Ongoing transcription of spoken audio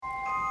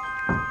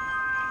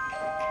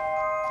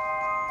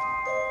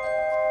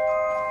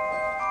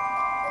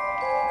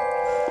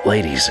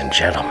Ladies and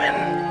gentlemen,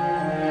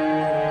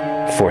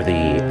 for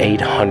the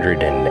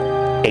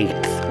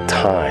 808th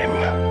time,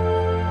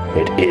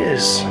 it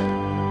is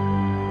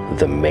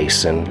the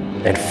Mason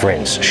and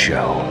Friends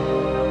Show,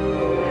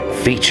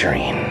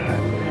 featuring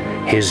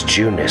His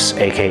Junus,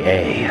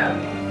 aka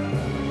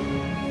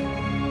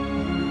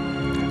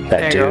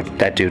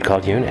that dude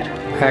called Unit,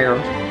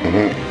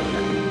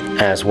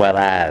 as well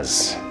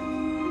as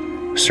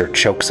Sir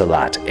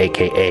Chokes-a-Lot,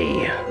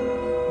 aka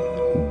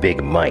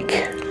Big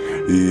Mike.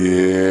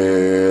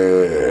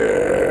 Yeah.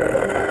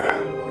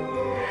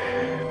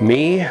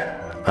 Me,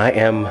 I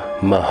am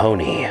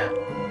Mahoney.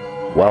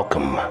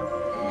 Welcome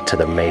to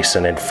the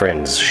Mason and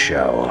Friends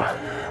Show.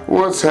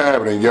 What's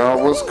happening,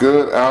 y'all? What's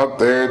good out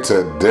there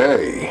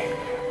today?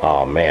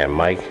 Oh man,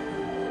 Mike,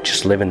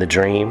 just living the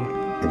dream.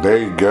 There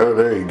you go,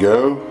 there you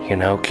go. You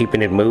know,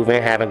 keeping it moving,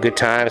 having good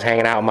times,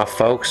 hanging out with my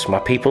folks, my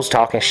peoples,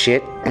 talking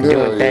shit,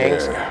 doing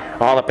things.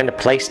 All up in the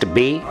place to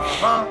be.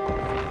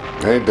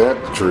 Ain't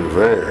that the truth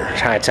there?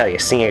 Trying to tell you,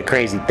 seeing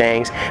crazy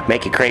things,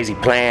 making crazy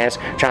plans,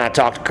 trying to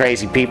talk to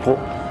crazy people.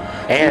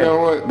 And you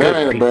know what? That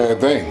ain't a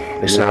bad thing.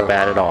 It's not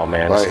bad at all,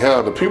 man. Like,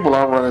 hell, the people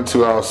I run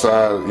into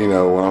outside, you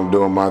know, when I'm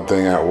doing my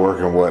thing at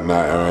work and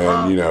whatnot,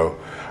 man, you know,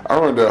 I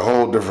run into a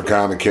whole different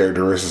kind of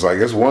characteristics. Like,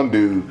 this one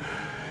dude,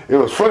 it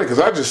was funny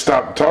because I just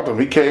stopped to talk to him.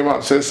 He came out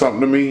and said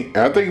something to me, and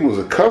I think he was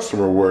a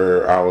customer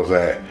where I was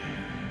at.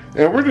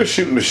 And we're just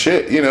shooting the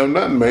shit, you know,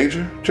 nothing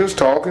major, just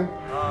talking.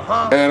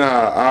 And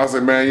I was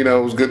like, man, you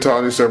know, it was good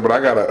talking to you, sir, but I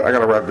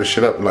gotta wrap this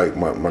shit up. Like,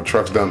 my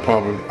truck's done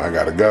pumping. I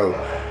gotta go.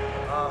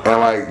 And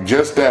like,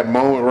 just that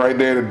moment right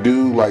there, the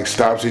dude like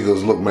stops. He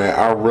goes, look, man,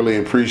 I really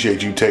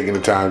appreciate you taking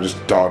the time just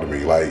to talk to me.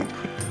 Like,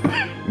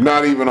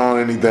 not even on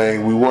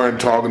anything. We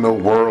weren't talking no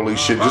worldly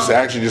shit. Just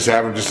actually just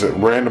having just a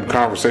random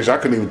conversation. I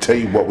couldn't even tell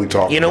you what we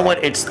talked about. You know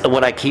what? It's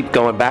what I keep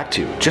going back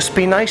to. Just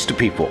be nice to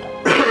people.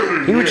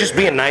 You were just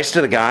being nice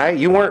to the guy.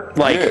 You weren't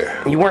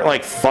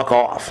like fuck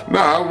off.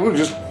 No, we were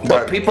just.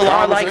 But people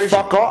are like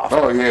fuck off.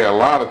 Oh yeah, a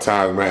lot of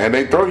times, man, and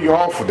they throw you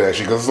off with that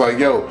shit because it's like,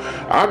 yo,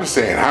 I'm just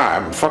saying hi.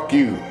 I mean, fuck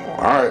you.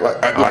 All right,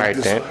 all right,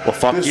 this, then. Well,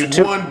 fuck you too. This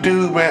one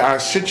dude, man, I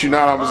shit you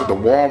not, I was at the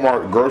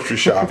Walmart grocery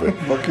shopping.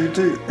 Fuck you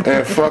too.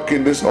 And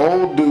fucking this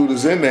old dude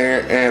is in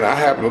there, and I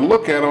happened to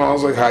look at him. I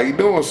was like, how you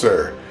doing,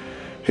 sir?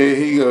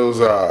 He goes,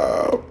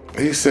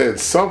 he said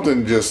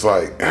something just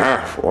like,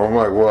 well, I'm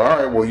like, well, all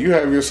right, well, you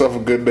have yourself a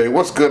good day.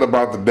 What's good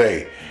about the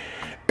day?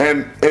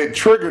 And it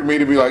triggered me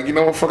to be like, you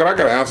know what, fucking, I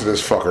gotta answer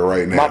this fucker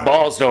right now. My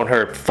balls don't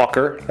hurt,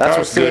 fucker. That's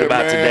what's good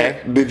about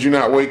today. Did you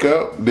not wake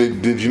up?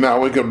 Did you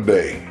not wake up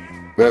today?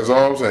 That's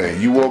all I'm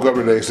saying. You woke up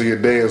today, so your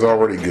day is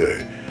already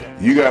good.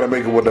 You gotta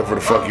make it whatever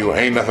the fuck you.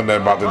 Ain't nothing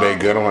about the day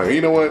good. I'm like,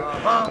 you know what?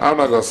 I'm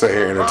not gonna sit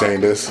here and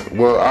entertain this.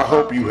 Well, I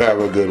hope you have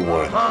a good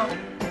one.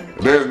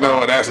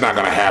 That's not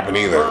gonna happen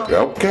either.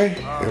 Okay,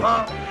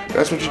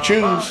 that's what you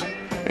choose.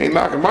 Ain't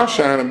knocking my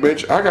shining,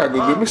 bitch. I gotta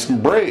go get me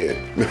some bread.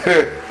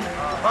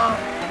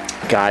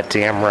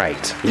 Goddamn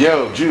right.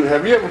 Yo, Jude,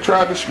 have you ever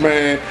tried this,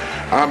 man?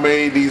 I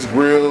made these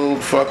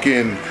grilled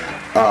fucking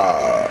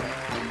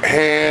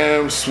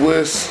ham,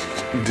 Swiss,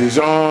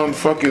 Dijon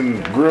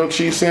fucking grilled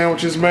cheese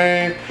sandwiches,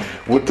 man.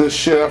 With this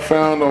shit I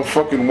found on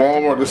fucking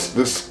Walmart,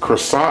 this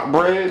croissant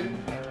bread.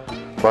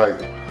 Like,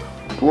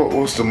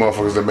 what's the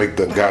motherfuckers that make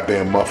the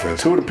goddamn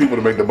muffins? Who are the people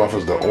that make the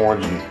muffins? The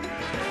orange and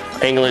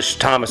English,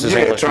 Thomas's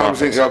English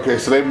muffins. Okay,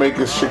 so they make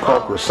this shit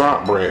called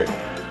croissant bread.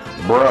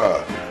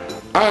 Bruh,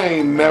 I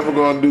ain't never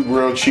gonna do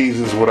grilled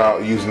cheeses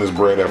without using this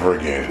bread ever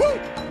again.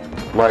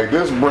 Like,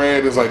 this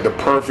bread is like the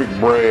perfect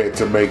bread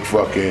to make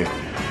fucking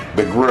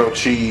the grilled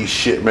cheese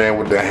shit, man,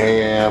 with the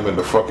ham and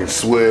the fucking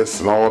Swiss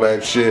and all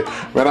that shit.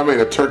 Man, I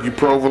made a turkey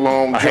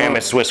provolone. A ham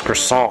and Swiss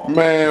croissant.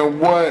 Man,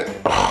 what?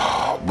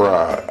 Oh,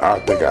 bruh, I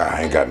think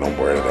I ain't got no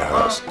bread in the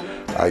house.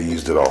 I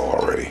used it all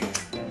already.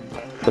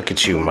 Look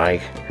at you,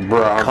 Mike.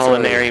 Bruh,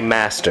 culinary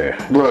master.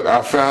 Look,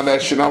 I found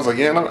that shit and I was like,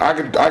 yeah, no,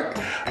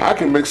 I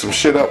can mix some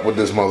shit up with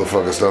this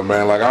motherfucker stuff,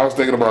 man. Like, I was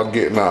thinking about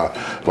getting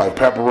like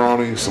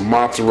pepperoni, some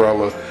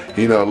mozzarella,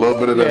 you know, a little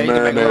bit of that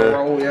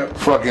marinara.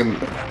 Fucking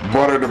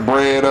butter the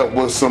bread up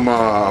with some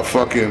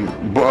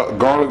fucking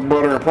garlic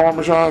butter and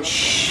Parmesan.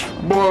 Shh,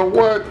 boy,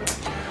 what?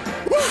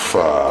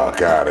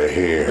 Fuck out of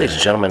here. Ladies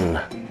and gentlemen,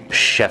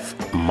 Chef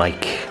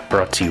Mike,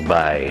 brought to you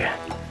by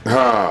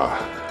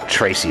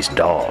Tracy's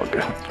dog.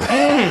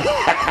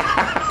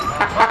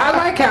 I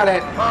like how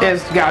that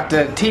has got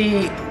the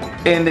T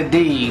and the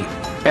D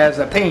as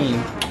a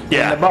theme.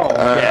 Yeah. In the ball.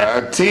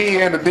 A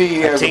T and a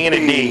D as a T and a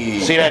D.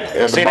 See that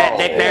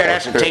dick there?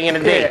 That's a T and a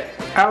D. Yeah,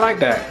 I like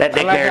that. That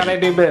dick I like there's- how they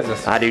do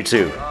business. I do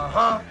too.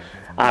 I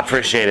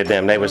appreciated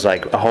them. They was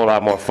like a whole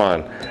lot more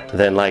fun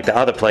than like the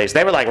other place.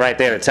 They were like right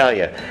there to tell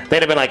you.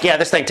 They'd have been like, yeah,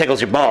 this thing tickles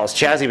your balls.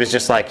 Chazzy was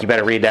just like, you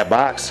better read that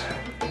box.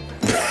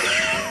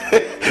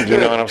 You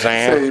know what I'm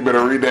saying? Say you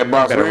better read that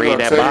box. Better read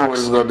that box. What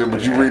it's gonna do,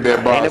 but you read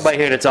that box. Ain't nobody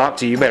here to talk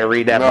to you. You better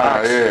read that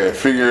box. Yeah,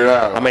 figure it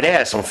out. I mean, they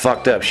had some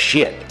fucked up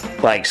shit.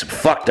 Like some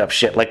fucked up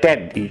shit. Like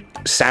that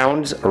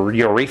sounds,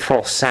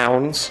 urethral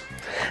sounds.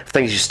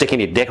 things you stick in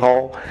your dick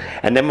hole,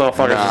 and them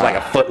motherfuckers was like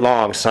a foot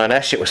long, son.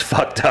 That shit was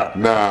fucked up.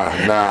 Nah.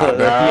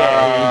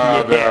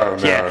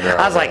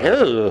 I was like,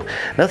 ooh,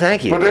 no,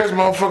 thank you. But there's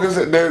motherfuckers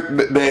that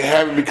they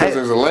have it because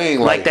there's a lane.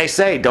 Like they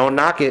say, don't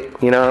knock it.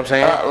 You know what I'm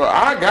saying?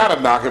 I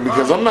gotta knock it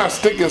because I'm not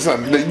sticking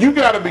something. You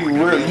gotta be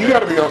real. You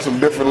gotta be on some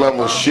different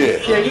level of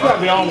shit. Yeah, you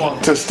gotta be on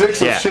one. To stick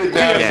some shit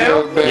down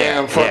your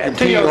damn fucking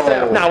pee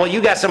hole. No, well,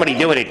 you got somebody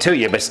doing it to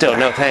you, but still,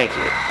 no, thank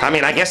you. I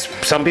mean, I guess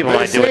some people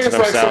might do it to it's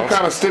themselves. Like some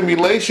kind of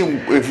stimulation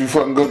if you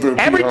fucking go through a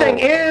pee hole.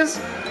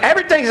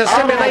 Everything's a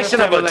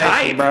stimulation of a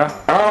type, bro.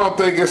 I don't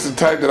think it's the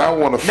type that I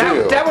want to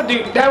feel. That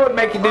would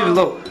make you do the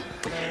little.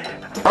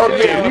 Oh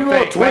yeah, you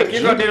gonna twitch.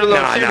 You're gonna do the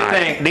little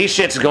thing. These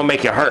shits is gonna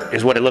make you hurt,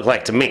 is what it looked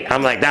like to me.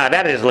 I'm like, nah,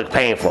 that doesn't look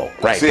painful,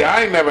 right? See,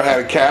 I ain't never had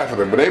a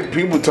catheter, but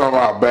people talking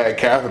about how bad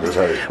catheters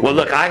hurt. Well,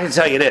 look, I can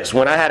tell you this: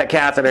 when I had a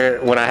catheter,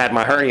 when I had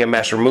my hernia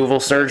mesh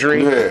removal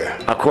surgery,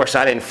 of course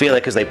I didn't feel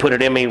it because they put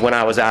it in me when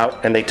I was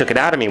out, and they took it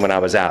out of me when I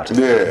was out.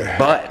 Yeah.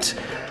 But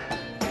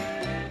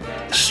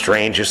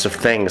strangest of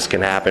things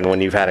can happen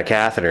when you've had a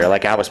catheter.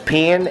 Like I was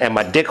peeing and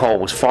my dick hole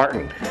was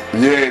farting.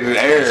 Yeah, the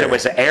air. There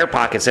was air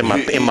pockets in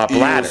my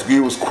bladder.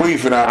 You was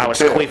queefing out. I was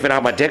queefing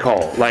out my dick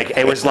hole. Like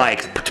it was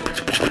like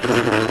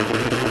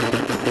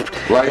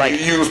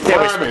you was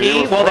priming.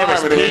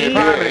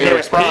 There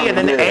was pee, and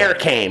then the air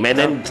came, and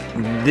then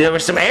there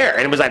was some air,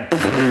 and it was like,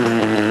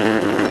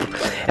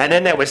 and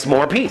then there was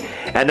more pee,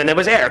 and then there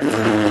was air.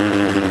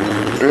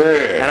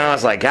 And I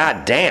was like,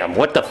 God damn,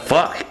 what the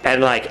fuck?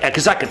 And like,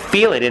 because I could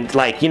feel it in,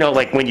 like, you know,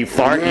 like when you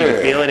fart, you can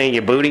feel it in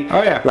your booty.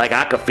 Oh yeah. Like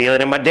I could feel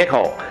it in my dick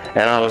hole,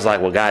 and I was like,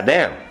 well, God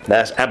damn,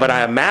 but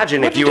I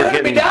imagine if you were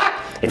getting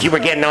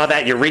all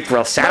that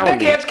urethral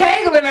sound, it's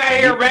kangling out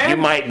here, man. You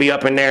might be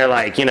up in there,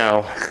 like, you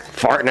know,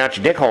 farting out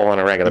your dick hole on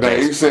a regular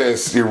basis. He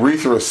says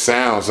urethral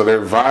sound, so they're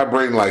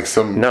vibrating like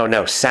some.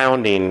 No,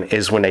 sounding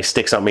is when they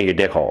stick something in your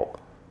dick hole.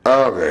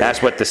 Okay.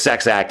 That's what the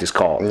sex act is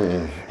called.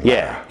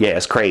 Yeah,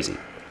 it's crazy.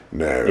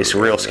 No, it's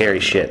real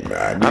scary shit.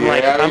 I'm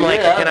like,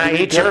 can I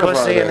eat your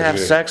pussy and have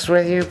sex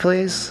with you,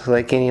 please?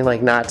 Like, can you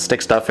like not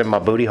stick stuff in my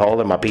booty hole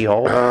and my pee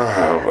hole?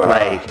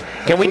 Like,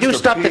 can we do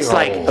stuff that's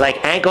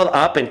like angled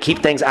up and keep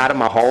things out of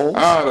my holes?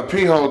 The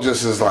pee hole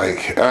just is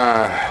like,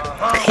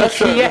 I'd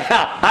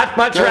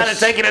much rather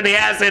take it in the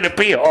ass than the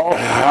pee hole.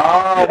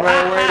 Oh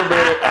man, wait a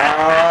minute.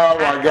 Oh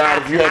my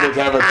God, if you had to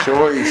have a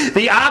choice.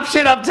 The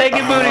option of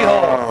taking booty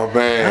hole. Oh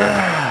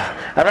man.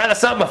 I'd rather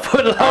something a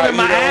foot long in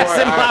my ass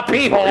than my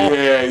pee hole.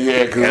 Yeah,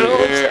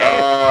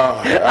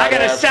 I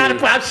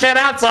I've shut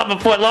out something a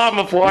foot long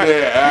before.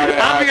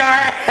 Yeah, I'll be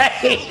alright.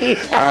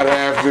 I'd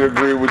have to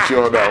agree with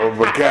you on that one,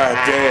 but God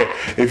damn,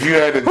 if you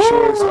had the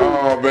choice,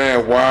 oh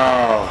man,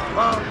 wow.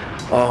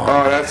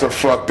 Oh, that's a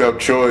fucked up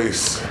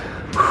choice.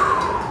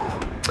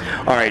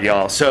 Alright,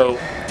 y'all, so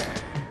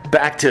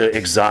back to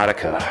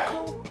Exxxotica.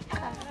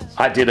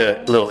 I did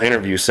a little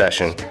interview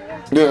session.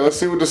 Yeah, let's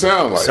see what the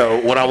sound like. So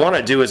what I want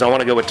to do is I want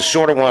to go with the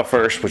shorter one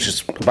first, which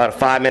is about a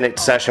 5-minute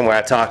session where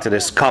I talk to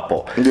this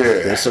couple. Yeah.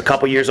 It's a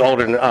couple years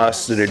older than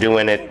us that are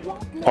doing it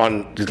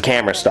on the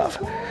camera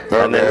stuff.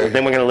 Okay. And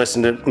then we're going to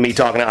listen to me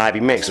talking to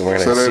Ivy Mix. And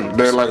we're going to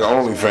they're like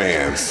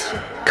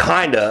OnlyFans.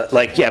 Kinda,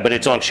 like, yeah, but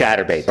it's on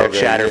Chatterbait. They're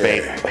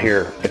Chatterbait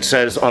here. It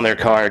says on their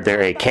card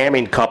they're a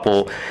camming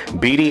couple,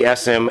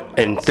 BDSM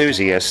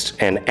enthusiast,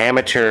 and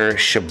amateur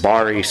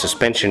shibari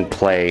suspension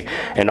play,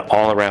 and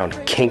all-around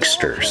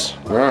kinksters.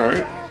 All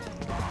right.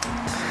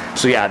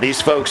 So yeah,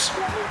 these folks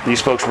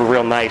were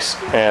real nice,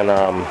 and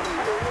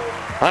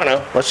I don't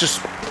know. Let's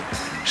just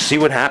see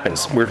what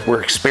happens.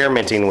 We're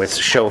experimenting with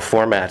show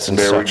formats and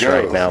such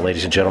right now,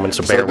 ladies and gentlemen.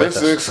 So bear with us.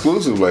 This is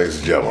exclusive, ladies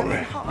and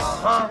gentlemen.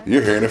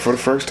 You're hearing it for the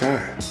first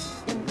time.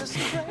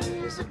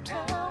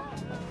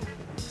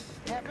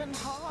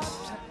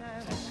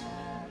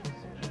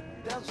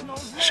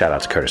 Shout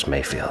out to Curtis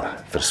Mayfield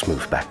for the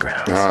smooth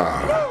background.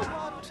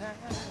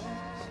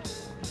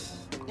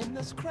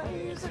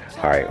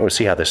 All right, we'll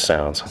see how this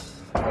sounds.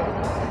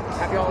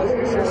 Have y'all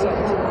introduced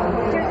yourselves?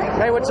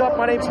 Hey, what's up?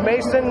 My name's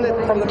Mason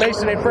from the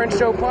Mason and Friends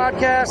Show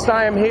podcast.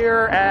 I am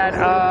here at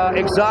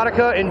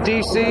Exxxotica in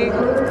D.C.,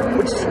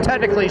 which is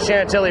technically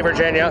Chantilly,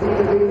 Virginia,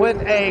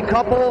 with a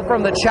couple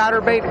from the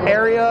Chatterbait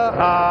area.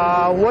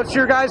 What's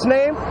your guys'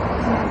 name?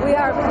 We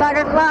are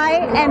Butterfly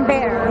and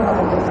Bear.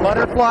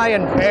 Butterfly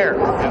and Bear.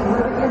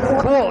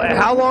 Cool. And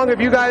how long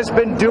have you guys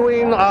been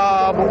doing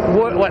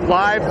what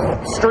live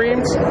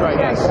streams? Right.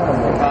 Yes.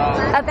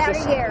 About a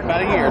year.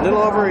 About a year. A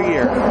little over a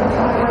year.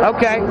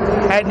 Okay.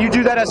 And you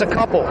do that as a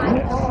couple?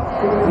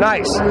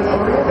 Nice.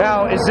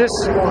 Now, is this,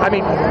 I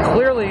mean,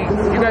 clearly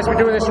you guys have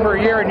been doing this for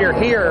a year and you're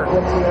here,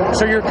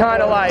 so you're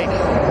kind of like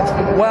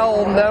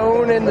well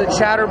known in the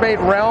Chatterbait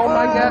realm,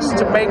 I guess,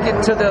 to make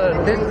it to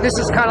this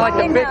is kind of like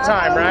the big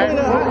time, right?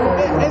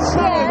 It's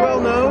certainly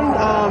well known.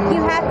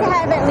 You have to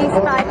have at least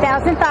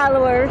 5,000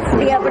 followers to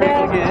be able to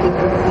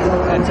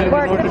and in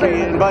order to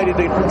be invited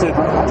to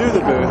do the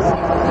booth.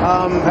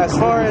 As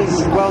far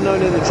as well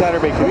known in the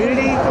Chatterbait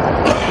community,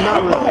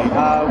 not really.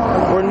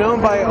 We're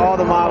known by all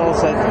the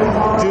models that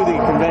do the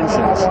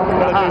conventions.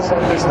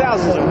 There's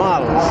thousands of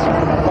models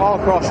all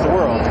across the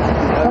world.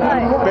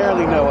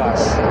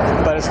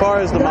 far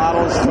as the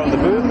models from the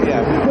booth,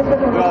 yeah,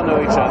 we all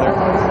know each other.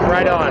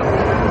 Right on.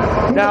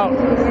 Now,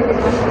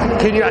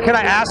 can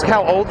I ask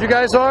how old you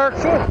guys are?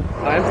 Sure.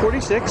 I'm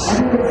 46.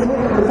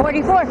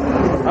 44.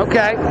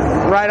 Okay,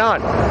 right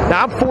on.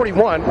 Now I'm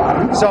 41,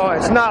 so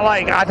it's not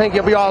like I think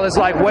you'll be all is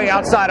like way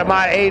outside of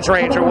my age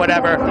range or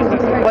whatever.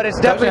 But it's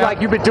definitely like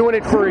you've been doing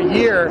it for a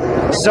year,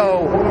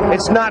 so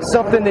it's not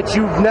something that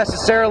you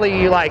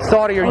necessarily like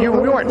thought of. You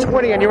weren't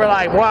 20 and you were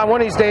like, well,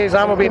 one of these days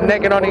I'm gonna be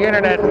naked on the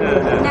internet.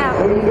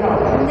 No,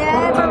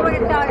 never would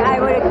have thought I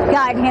would have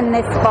gotten him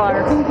this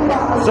far.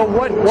 So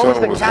what was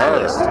the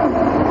catalyst?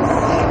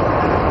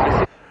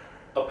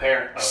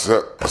 Apparently.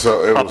 So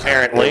it was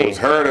Apparently. It was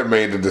her that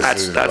made the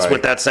decision. That's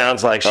what that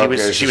sounds like. She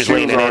was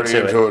leaning already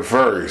into it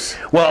first.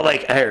 Well,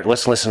 like here,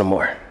 let's listen to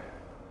more.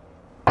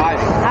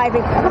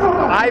 Ivy.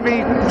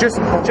 Just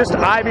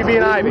Ivy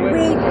being Ivy. We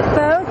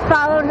both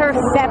followed her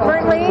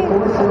separately,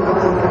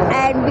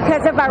 and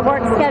because of our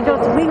work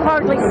schedules, we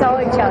hardly saw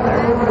each other.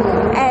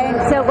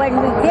 And so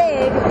when we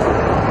did,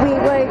 we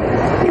would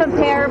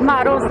compare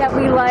models that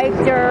we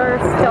liked or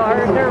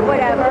stars or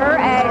whatever,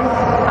 and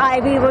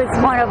Ivy was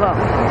one of them.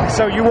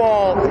 So you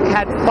all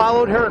had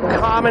followed her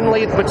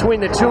commonly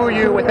between the two of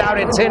you without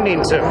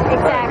intending to.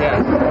 Exactly.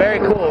 Yeah. Very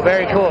cool,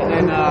 very cool.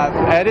 And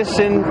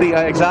Edison, the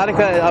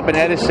Exxxotica up in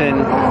Edison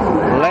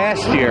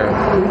last year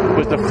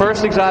was the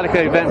first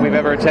Exxxotica event we've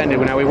ever attended.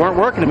 Now, we weren't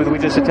working with it, we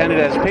just attended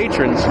as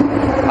patrons.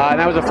 And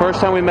that was the first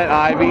time we met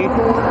Ivy.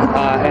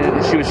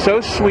 And she was so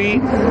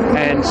sweet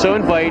and so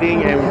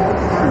inviting, and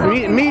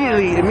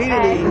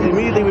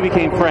immediately we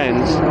became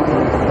friends.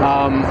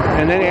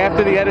 And then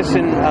after the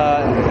Edison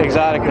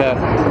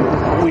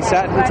Exxxotica, we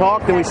sat and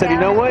talked, and we said, you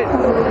know what?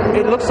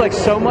 It looks like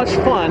so much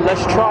fun.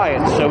 Let's try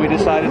it. So we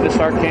decided to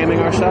start camming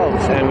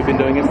ourselves, and we've been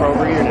doing it for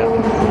over a year now.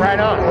 Right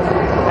on.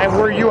 And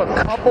were you a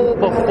couple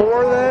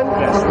before then?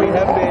 Yes, we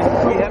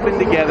have been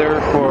together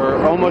for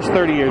almost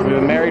 30 years. We've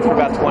been married for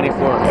about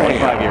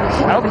 25 years.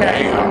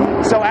 Okay.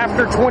 So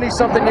after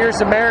 20-something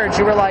years of marriage,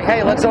 you were like,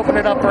 hey, let's open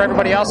it up for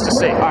everybody else to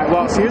see. All right,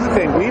 well, so here's the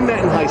thing. We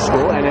met in high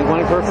school, and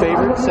one of her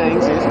favorite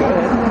sayings is, go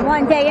ahead.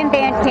 One day in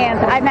band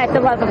camp, I met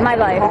the love of my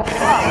life.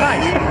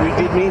 Nice. We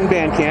did meet in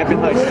band camp in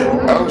high school.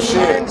 Oh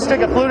shit!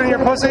 Stick a flute in your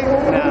pussy?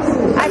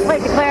 No. I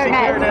played the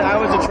clarinet. I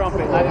was a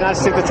trumpet. I did not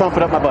stick the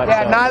trumpet up my butt.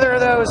 Yeah, so. neither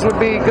of those would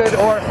be good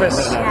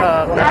orifice.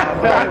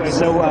 Anyway,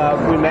 so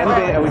we met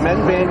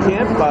in band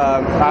camp.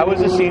 I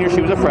was a senior.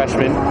 She was a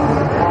freshman.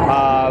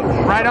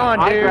 Right on,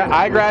 dude.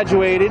 I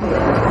graduated,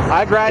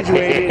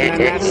 and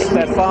then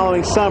that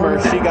following summer,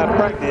 she got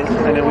pregnant,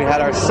 and then we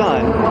had our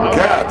son.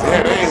 God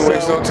damn, they ain't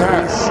waste no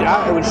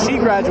time. When she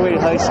graduated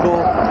high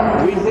school,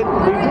 we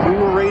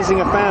were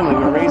raising a family.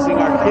 We were raising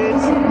our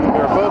kids. We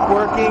were both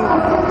working.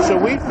 So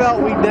we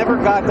felt we never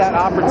got that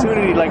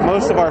opportunity, like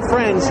most of our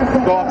friends,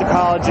 go off to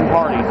college and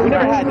party. We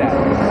never had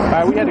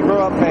that. We had to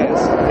grow up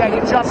fast. Yeah,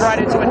 you jumped right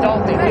into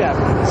adulting. Yeah.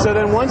 So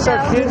then once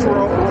our kids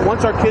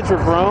were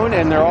grown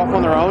and they're off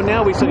on their own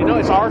now, we said,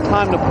 it's our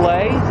time to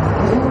play.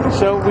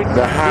 So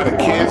Now, how the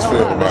kids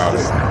feel about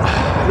it?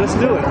 Let's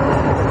do it.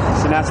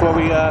 So that's what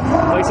we, like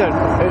I said,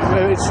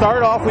 it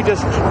started off, we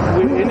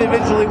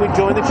individually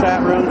joined the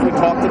chat rooms, we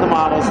talked to the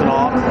models and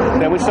all.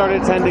 Then we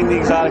started attending the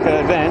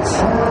Exxxotica events,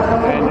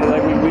 and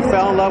like we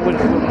fell in love with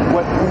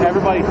what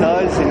everybody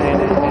does,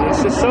 and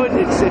it's just so,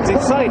 it's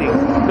exciting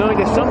knowing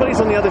that somebody's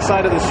on the other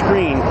side of the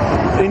screen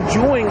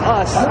enjoying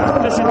us,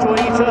 just enjoying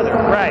each other.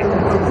 Right.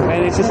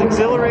 And it's just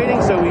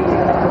exhilarating, so we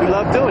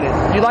love doing it.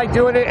 You like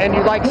doing it, and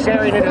you like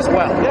sharing it as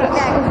well. Yes.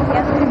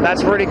 Yep.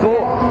 That's pretty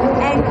cool.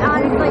 And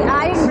honestly,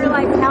 I didn't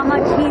realize how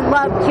much he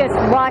loved just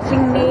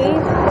watching me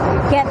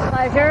get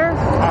pleasure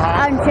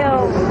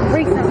until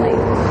recently.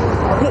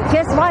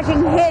 Just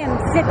watching him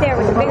sit there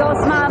with a big old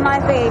smile on my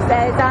face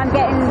as I'm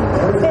getting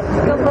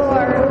tips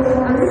galore,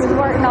 I'm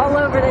squirting all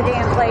over the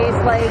damn place,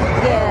 like,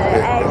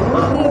 yeah, and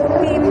he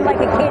seemed like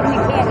a kid in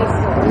a candy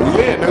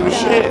store. Yeah, no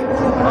shit.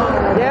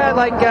 Yeah,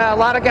 like a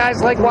lot of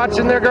guys like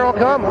watching their girl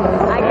come.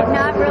 I did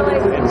not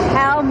realize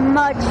how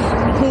much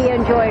he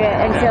enjoyed it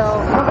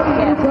until,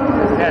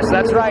 yeah. Yes,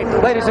 that's right.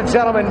 Ladies and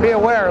gentlemen, be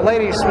aware.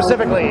 Ladies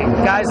specifically,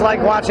 guys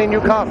like watching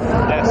you come.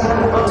 Yes.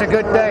 It's a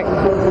good thing.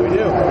 We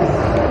do.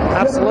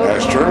 Absolutely.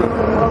 That's true.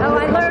 Oh,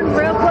 I learned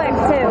real quick,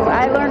 too.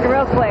 I learned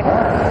real quick.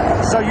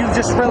 So you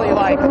just really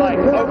like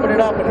open it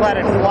up and let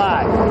it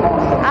fly.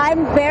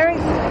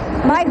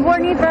 My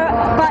horny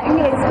button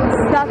is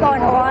stuck on,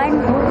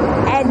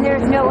 and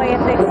there's no way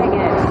of fixing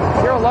it.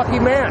 You're a lucky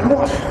man.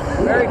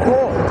 Very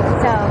cool.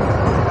 So,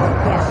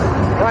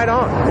 yeah. Right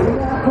on.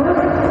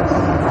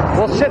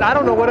 Well, shit, I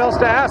don't know what else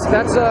to ask.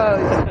 That's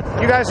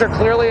you guys are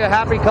clearly a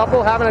happy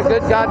couple having a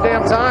good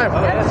goddamn time.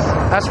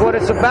 That's what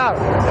it's about.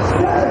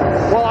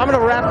 Well, I'm going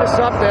to wrap this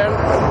up then.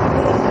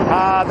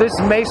 This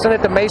is Mason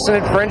at the Mason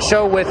and Friends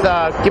show with,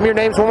 give me your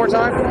names one more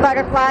time.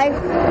 Butterfly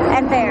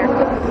and bear.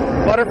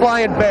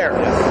 Butterfly and Bear.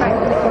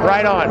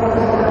 Right on.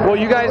 Well,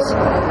 you guys,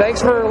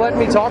 thanks for letting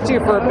me talk to you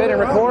for a bit and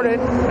record it.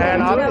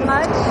 And Thank you so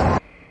much.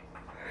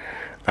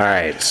 All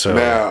right, so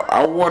now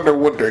I wonder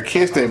what their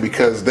kids think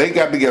because they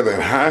got together in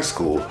high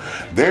school.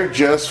 They're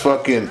just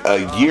fucking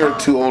a year or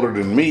two older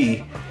than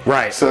me.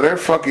 Right. So their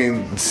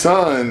fucking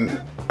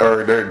son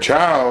or their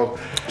child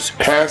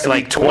has to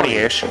like be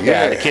 20-ish.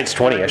 Yeah, the kid's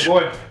 20-ish.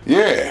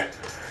 Yeah.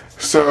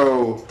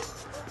 So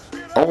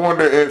I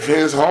wonder if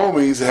his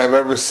homies have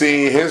ever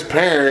seen his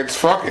parents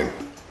fucking.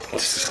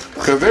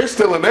 Because they're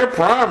still in their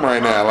prime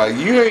right now. Like,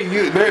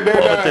 they're Well,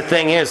 not. but the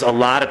thing is, a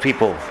lot of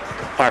people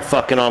are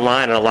fucking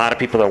online and a lot of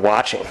people are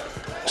watching.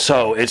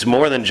 So it's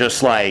more than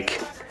just like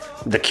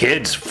the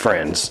kids'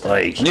 friends.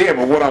 Like, Yeah,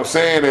 but what I'm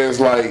saying is,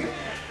 like,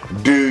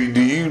 do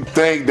you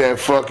think that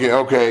fucking,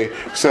 okay,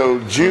 so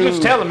June.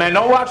 Just tell him, man.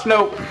 Don't watch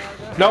no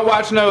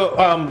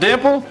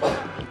Dimple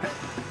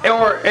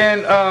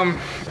and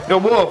the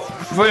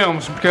Wolf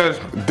films because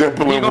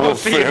Dimple you're and gonna Wolf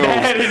see your films.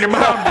 dad and your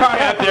mom probably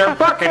out there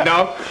fucking,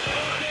 dog.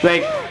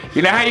 Like,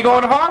 you know how you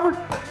going to Harvard?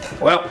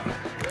 Well,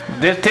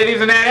 this titties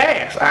and that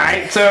ass. All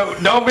right, so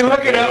don't be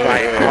looking up.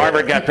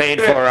 Harvard got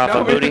paid for off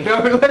a booty.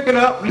 Don't be looking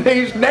up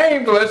these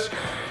names unless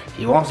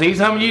you want to see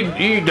something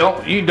you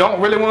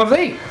don't really want to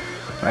see.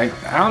 Like,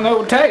 I don't know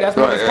what to tell you. That's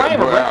what it's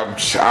claiming.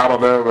 I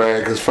don't know, man,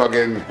 because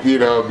fucking,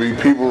 be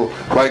people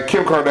like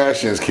Kim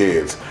Kardashian's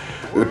kids.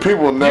 The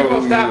people know You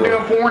gonna who stop you are.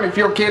 doing porn if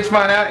your kids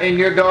find out and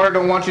your daughter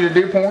don't want you to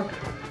do porn,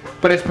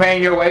 but it's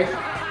paying your way?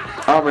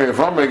 I mean, if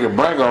I'm making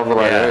bank off of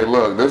like, Yeah. hey,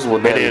 look, this is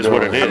what daddy is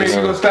what doing. it I mean, is.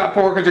 you gonna stop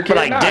porn because your kids But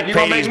like, not. dick You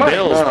gonna pays make money.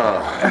 bills. You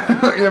know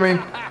what I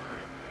mean?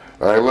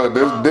 Like, look,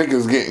 this dick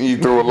is getting you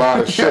through a lot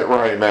of shit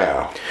right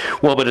now.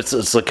 Well, but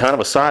it's a kind of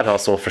a side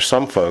hustle for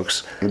some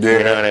folks. Yeah.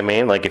 You know what I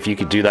mean? Like, if you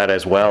could do that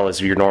as well as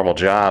your normal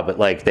job. But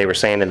like they were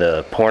saying in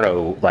the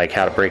porno, like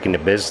how to break into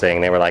biz thing,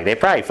 they were like, they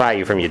probably fire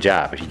you from your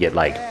job if you get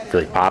like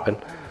really popping.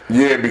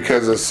 Yeah,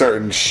 because of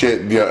certain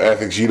shit,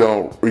 ethics,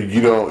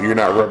 you're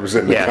not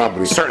representing the Yeah,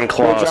 company. certain Which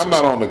clauses. I'm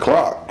not on the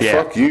clock.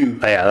 Yeah. Fuck you.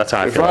 Yeah, that's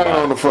how I If feel I ain't about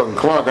on the fucking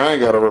clock, I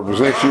ain't gotta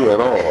represent you at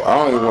all. I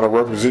don't even want to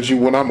represent you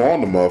when I'm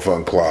on the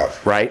motherfucking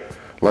clock. Right?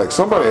 Like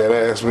somebody had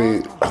asked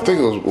me, I think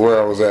it was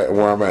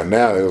where I'm at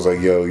now. It was like,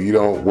 yo, you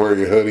don't wear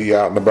your hoodie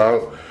out and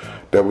about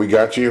that we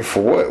got you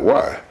for what?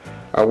 Why?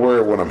 I wear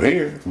it when I'm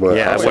here, but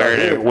Yeah, I outside wear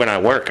here, it when I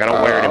work. I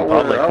don't wear it in I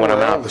public wear- I when I'm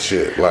wear out. other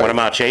shit, like- when I'm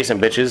out chasing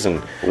bitches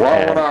and Why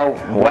would I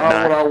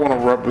whatnot. want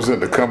to represent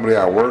the company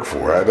I work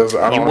for? I don't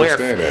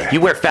understand that. You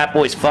wear Fat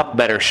Boys Fuck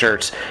Better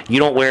shirts. You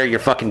don't wear your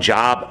fucking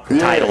job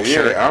title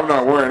shirt. I'm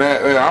not wearing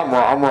that.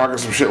 I'm rocking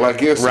some shit like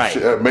this. Right.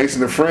 Some shit,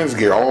 Mason and Friends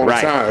gear all the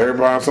Right. time. Every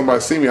time somebody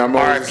see me, I'm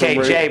always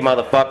RFKJ,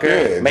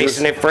 motherfucker. Yeah,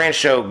 Mason and Friends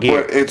show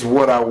gear. But it's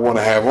what I want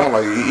to have on.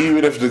 Like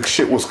even if the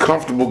shit was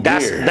comfortable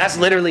gear. That's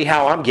literally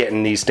how I'm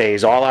getting these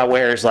days. All I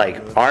wear is like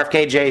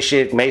RFKJ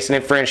shit, Mason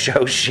and Friends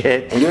show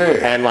shit, Yeah.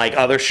 and like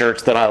other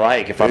shirts that I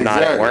like if I'm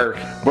not at work.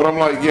 But I'm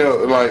like,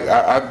 yo, like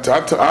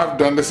I've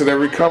done this at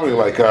every company.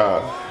 Like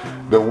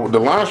the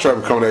line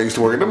striper company I used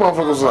to work at, them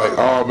motherfuckers was like,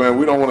 oh man,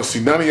 we don't want to see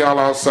none of y'all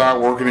outside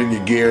working in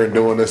your gear and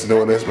doing this,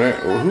 man.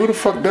 Well, who the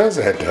fuck does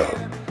that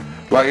though?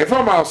 Like if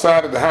I'm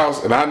outside at the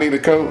house and I need a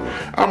coat,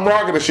 I'm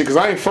rocking the shit because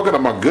I ain't fucking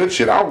up my good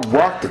shit. I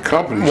rock the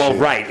company Well,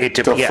 shit. right.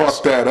 To Yes.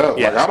 fuck that up.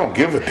 Yes. Like I don't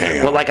give a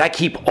damn. Well, like I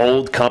keep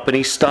old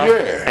company stuff,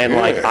 Yeah, and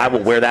like I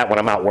will wear that when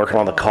I'm out working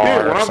on the car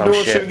Yeah, or when I'm some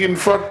doing shit. shit getting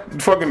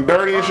fucking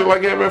dirty and shit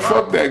like that, man,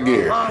 fuck that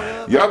gear.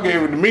 Y'all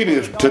gave it to me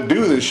to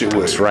do this shit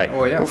with. That's right.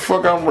 Oh, yeah. Well,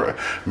 fuck,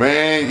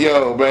 man,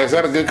 is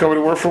that a good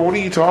company to work for? What are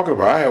you talking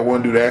about? I had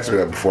one dude ask me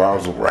that before.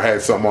 I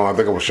had something on, I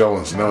think I was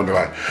showing snow, and they're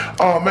like,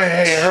 oh man,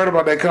 hey, I heard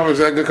about that company. Is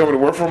that a good company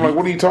to work for? I'm like,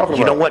 what are you talking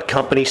You about? know what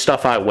company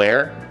stuff I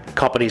wear?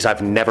 Companies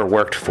I've never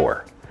worked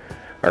for.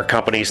 Or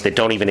companies that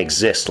don't even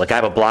exist. Like I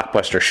have a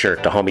Blockbuster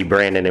shirt the homie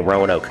Brandon in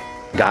Roanoke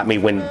got me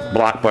when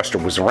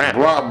Blockbuster was around.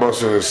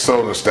 Blockbuster is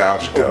so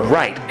nostalgic, though.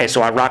 Right. And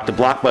so I rocked the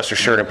Blockbuster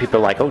shirt and people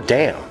are like, oh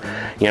damn.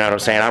 You know what I'm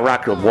saying? I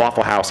rocked a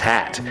Waffle House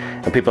hat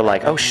and people are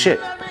like, oh shit.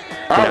 You know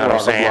I what I'm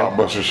rock a saying?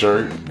 Blockbuster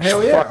shirt.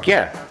 Hell yeah. Fuck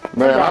yeah.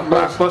 Man, Rock I'm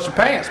not. Blockbuster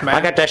pants, man.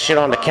 I got that shit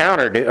on the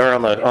counter, dude, or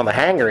on the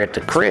hanger at the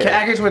crib.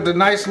 Khakis with the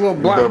nice little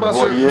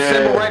Blockbuster yeah.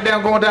 symbol right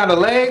down going down the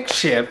leg.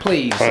 Shit,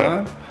 please,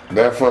 son.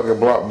 That fucking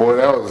block, boy,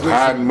 that was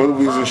hiding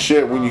movies and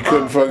shit when you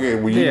couldn't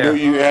fucking, when you Yeah. knew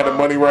you had the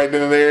money right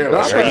then and there.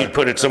 Like, Or you'd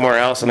put it somewhere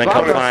else and then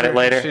come find it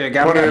later. Shit, You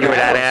got Put it me in were the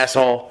that house.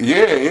 asshole.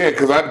 Yeah,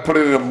 because I'd put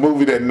it in a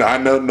movie that I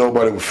know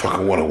nobody would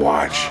fucking want to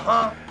watch.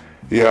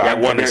 Yeah, That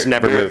one that's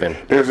never moving.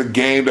 There's a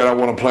game that I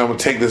want to play. I'm gonna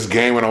take this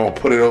game and I'm gonna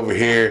put it over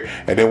here.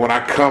 And then when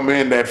I come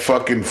in that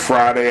fucking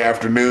Friday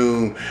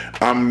afternoon,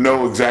 I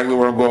know exactly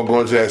where I'm going.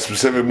 Go into that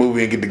specific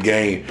movie and get the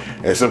game.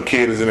 And some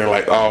kid is in there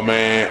like, oh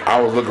man,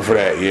 I was looking for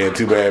that. Yeah,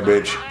 too bad,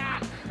 bitch.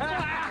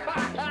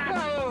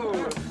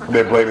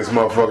 They played this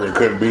motherfucker and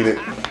couldn't beat it.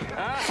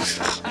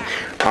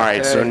 All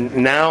right, so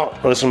now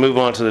let's move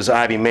on to this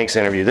Ivy Minks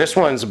interview. This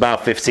one's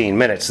about 15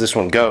 minutes. This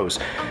one goes.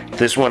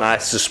 This one I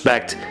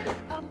suspect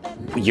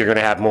you're going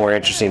to have more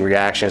interesting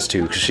reactions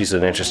to because she's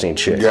an interesting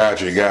chick.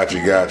 Gotcha.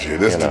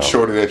 This is the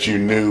shorty that you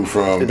knew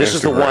from This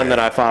is the one that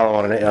I follow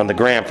on the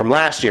gram from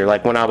last year.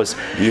 Like when I was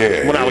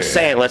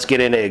saying let's get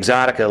into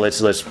exxxotica,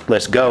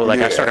 let's go. Like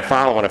I started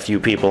following a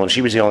few people, and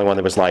she was the only one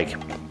that was like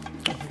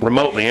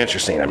remotely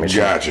interesting. I mean,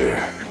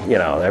 Gotcha. You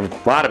know,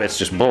 a lot of it's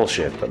just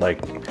bullshit. But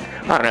like,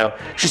 I don't know.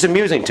 She's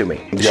amusing to me.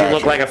 She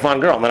looked like a fun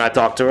girl. And then I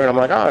talked to her, and I'm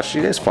like, oh, she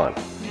is fun.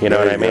 You know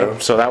what I mean?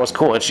 So that was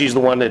cool. And she's the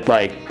one that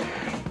like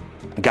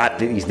got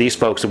these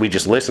folks that we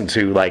just listened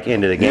to like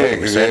into the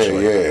game.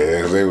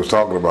 Yeah. They was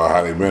talking about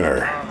how they met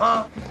her.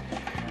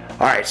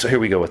 All right, so here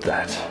we go with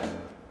that.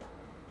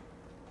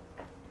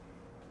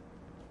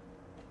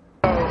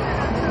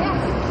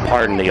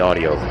 Pardon the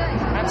audio.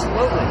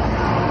 Absolutely.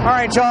 All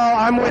right, y'all.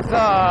 I'm with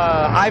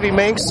Ivy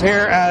Minx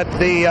here at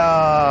the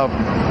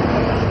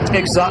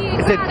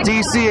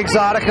DC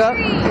Exxotica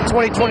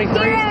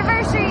 2023.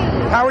 Anniversary.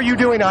 How are you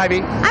doing,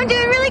 Ivy? I'm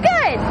doing really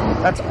good.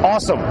 That's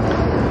awesome.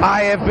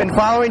 I have been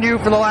following you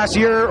for the last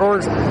year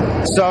or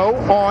so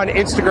on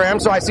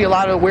Instagram, so I see a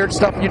lot of the weird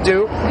stuff you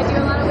do. I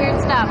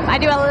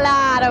do a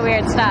lot of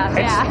weird stuff.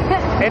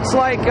 Yeah. It's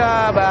like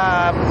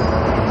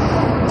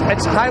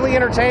it's highly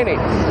entertaining.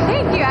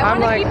 Thank you. I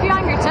want to keep you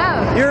on your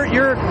toes.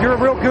 You're a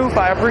real goof.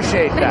 I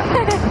appreciate that.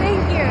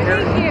 Thank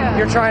you.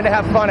 You're trying to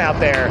have fun out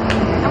there.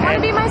 I want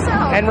to be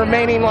myself. And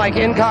remaining like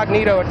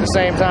incognito at the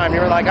same time.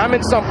 You're like, I'm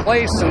in some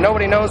place and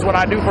nobody knows what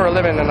I do for a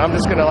living, and I'm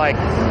just gonna like.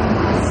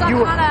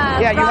 You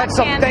had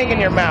some thing in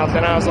your mouth,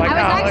 and I was like, I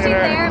was actually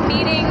look at there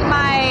meeting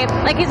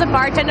he's a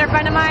bartender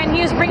friend of mine.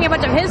 He was bringing a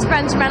bunch of his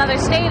friends from another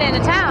state into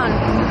town,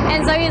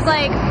 and so he's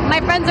like, my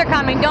friends are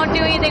coming, don't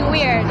do anything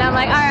weird. And I'm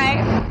like, all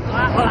right.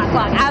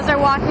 As they're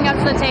walking up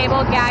to the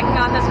table, gagging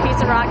on this piece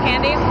of rock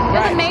candy. It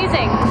was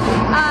amazing.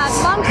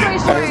 Long story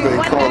short,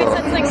 one guy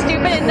said something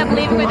stupid, ended up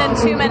leaving within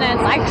 2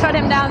 minutes. I shut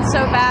him down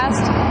so fast.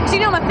 So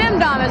you know I'm a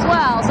femdom as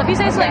well, so if he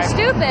says something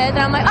stupid,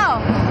 then I'm like,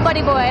 oh,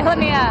 buddy boy, let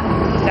me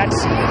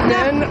That's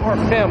fem or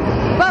fem?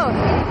 Both.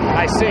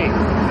 I see.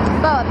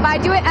 Both, but I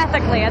do it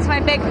ethically. That's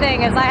my big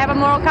thing, is I have a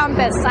moral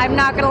compass. I'm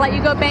not going to let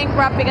you go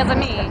bankrupt because of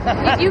me.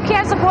 If you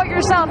can't support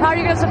yourself, how are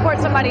you going to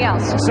support somebody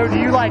else? So do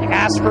you like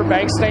ask for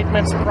bank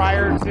statements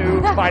prior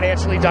to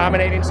financially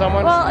dominating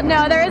someone? Well,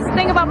 no, there is a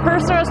thing about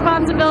personal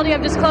responsibility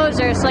of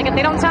disclosure. So like if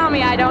they don't tell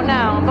me, I don't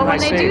know. But when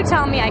they do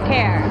tell me, I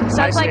care.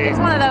 So it's like it's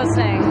one of those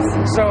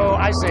things. So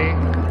I see.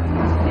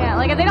 Yeah,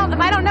 like if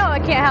I don't know, I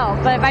can't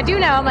help. But if I do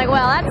know, I'm like,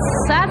 well,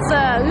 that's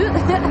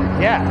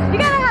yeah.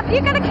 You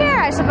gotta care,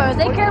 I suppose.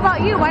 They care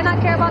about you. Why not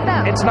care about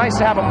them? It's nice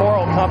to have a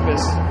moral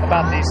compass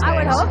about these things. I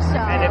would hope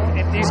so. And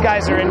if these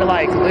guys are into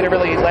like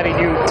literally letting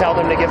you tell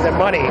them to give them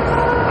money,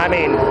 I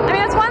mean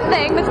that's one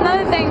thing. But it's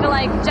another thing to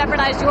like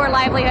jeopardize your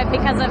livelihood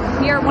because of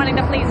you're wanting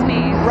to please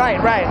me.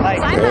 Right. Like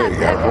I'm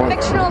a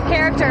fictional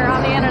character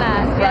on the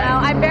internet. You know,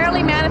 I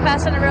barely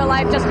manifest in real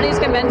life just for these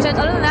conventions.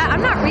 Other than that,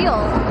 I'm not real.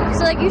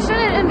 So like you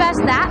shouldn't invest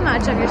that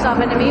much of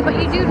yourself into me.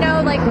 But you do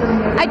know like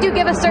I do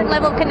give a certain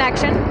level of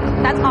connection.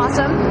 That's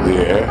awesome.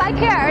 Yeah. I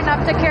care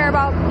enough to care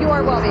about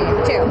your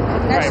well-being too.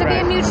 There should be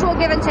a mutual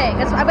give and take.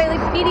 I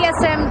believe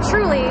BDSM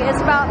truly is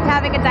about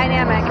having a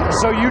dynamic.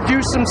 So you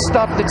do some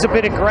stuff that's a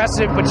bit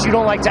aggressive, but you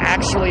don't like to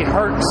actually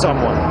hurt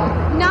someone.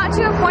 Not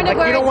to a point of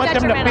where you don't want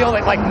them to feel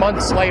it like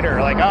months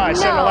later, like, oh, I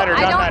shouldn't have let her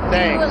done that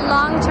thing. No, I don't do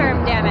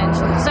long-term damage.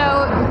 So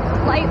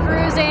light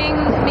bruising,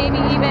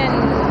 maybe even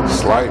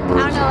slight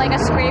bruising. I don't know, like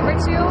a scrape or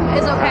two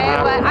is okay,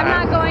 but I'm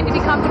not going to be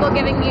comfortable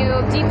giving you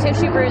deep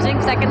tissue bruising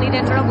because that can lead to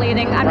internal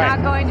bleeding. I'm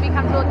not going to be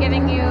comfortable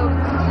giving you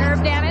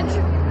nerve damage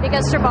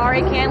because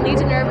shibari can lead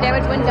to nerve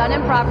damage when done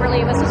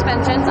improperly with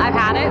suspensions. I've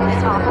had it.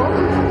 It's awful.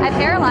 I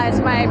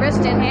paralyzed my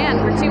wrist and hand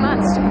for 2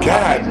 months.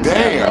 God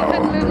damn. I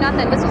couldn't move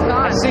nothing. This was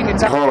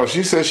gone. Hold on.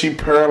 She said she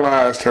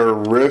paralyzed her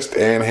wrist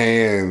and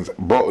hands.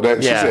 Both.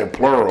 She said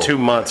plural. 2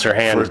 months her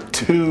hand. For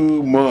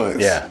 2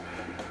 months. Yeah.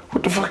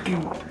 What the fuck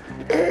you...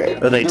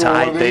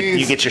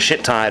 You get your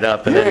shit tied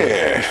up and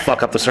then you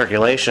fuck up the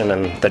circulation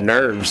and the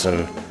nerves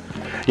and...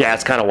 Yeah,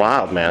 it's kind of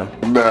wild, man.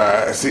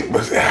 Nah, see,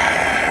 but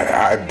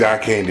I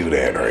can't do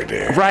that right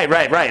there. Right.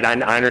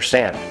 I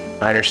understand.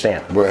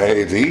 But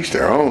hey, to each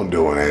their own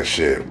doing that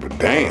shit. But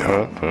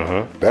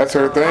damn, that's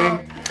her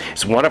thing?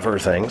 It's one of her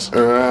things.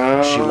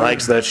 She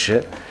likes that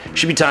shit.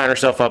 She'd be tying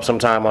herself up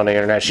sometime on the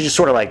internet. She just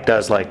sort of like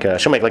does like,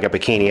 she'll make like a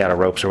bikini out of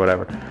ropes or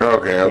whatever.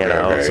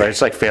 Okay. So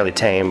it's like fairly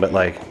tame, but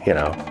like,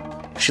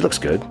 she looks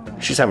good.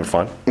 She's having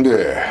fun.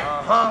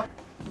 Yeah.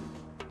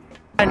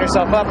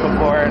 Yourself up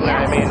before, and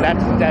I mean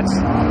that's.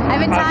 I've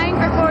been tying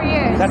for 4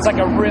 years. That's like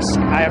a risk,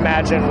 I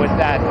imagine, with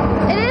that.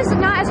 It is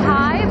not as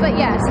high, but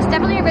yes, it's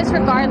definitely a risk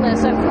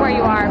regardless of where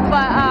you are.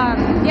 But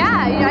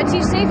I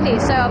teach safety,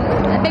 so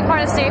a big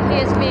part of safety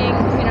is being,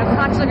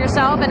 conscious of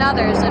yourself and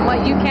others, and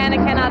what you can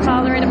and cannot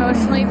tolerate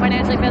emotionally,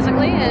 financially,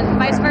 physically, and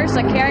vice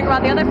versa. Caring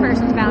about the other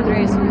person's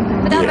boundaries.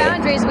 Without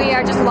boundaries, we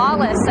are just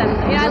lawless, and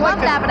I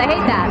love that, but I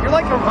hate that. You're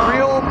like a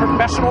real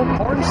professional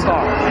porn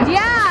star.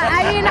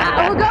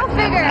 Yeah, we'll go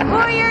figure.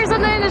 4 years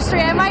in the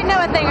industry, I might know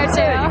a thing or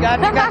two. You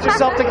got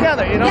yourself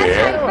together,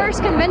 That's my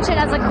first convention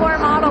as a core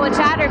model with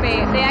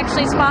Chatterbait. They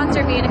actually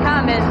sponsored me to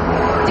come and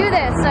do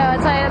this, so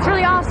it's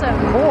really awesome.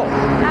 Cool.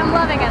 I'm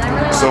loving it. I'm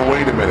really loving it. So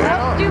wait a minute.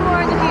 I'll do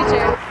more in the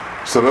future.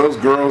 So those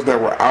girls that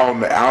were out on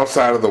the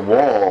outside of the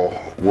wall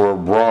were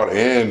brought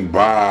in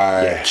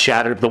by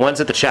the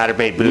ones at the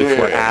Chatterbait booth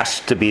were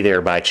asked to be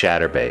there by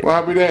Chatterbait. Well,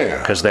 I'll be there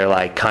because they're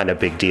like kind of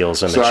big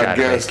deals in the Chatterbait I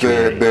guess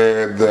community.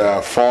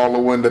 the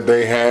following that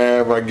they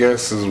have, I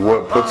guess, is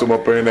what puts them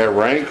up in that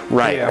rank.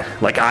 Right. Yeah.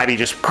 Like Ivy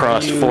just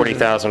crossed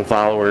 40,000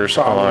 followers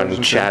on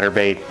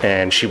Chatterbait,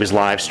 and she was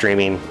live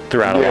streaming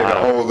throughout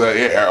Ohio.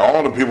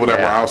 All the people that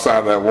were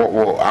outside that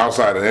wall,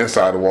 outside and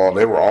inside the wall,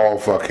 they were all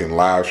fucking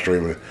live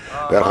streaming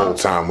that whole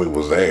time we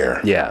was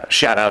there. Yeah.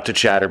 Shout out to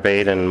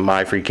Chatterbait and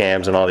My Free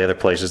Cams and all the other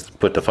places that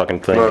put the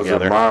fucking thing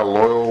together.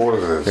 What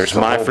is this? There's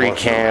My Free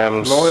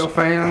Cams. Loyal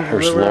Fans.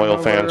 There's Loyal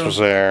Fans was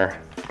there.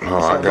 Oh,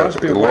 I got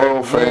the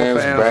Loyal Fans,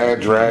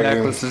 Bad Dragon,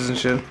 necklaces and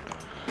shit.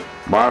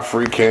 My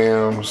Free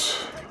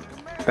Cams.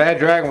 Bad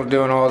Dragon was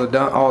doing all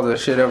the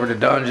shit over the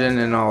dungeon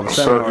and all the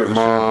Circuit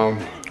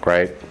Mom.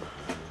 Right.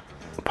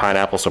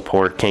 Pineapple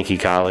Support, Kinky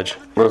College.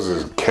 What is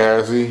this?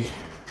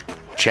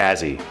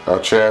 Chazzy. Oh,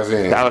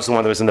 Chazzy. That was the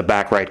one that was in the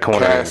back right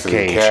corner of the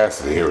cage.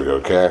 Cassidy. Here we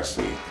go.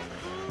 Cassidy.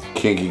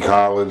 Kinky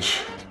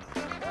College.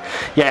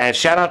 Yeah, and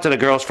shout out to the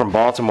girls from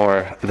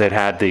Baltimore that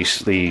had the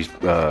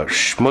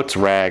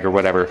schmutz rag or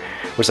whatever.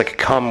 It was like a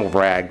cum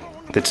rag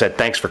that said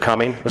 "Thanks for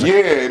coming."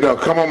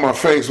 Come on my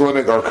face,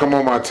 wasn't it? Or come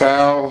on my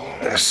towel.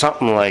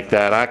 Something like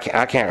that.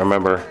 I can't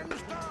remember.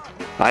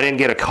 I didn't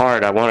get a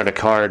card. I wanted a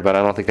card, but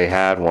I don't think they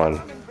had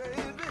one.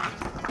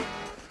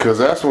 Cause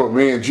that's what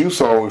me and you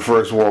saw when we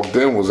first walked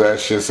in, was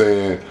that shit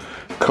saying,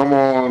 come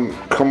on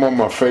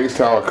my face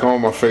towel, come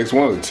on my face,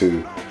 one or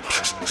two.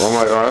 Well, I'm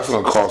like, oh, that's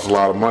gonna cost a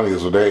lot of money,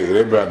 so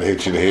they about to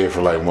hit you in the head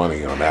for like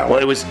money on that one. Well,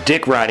 it was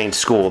dick riding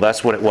school.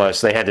 That's what it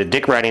was. They had the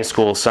dick riding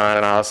school sign,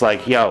 and I was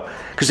like, yo,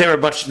 because there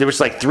was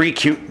like 3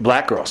 cute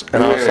black girls,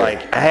 and I was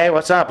like, hey,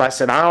 what's up? I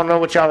said, I don't know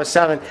what y'all was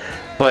selling,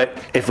 but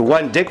if it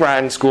wasn't dick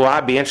riding school,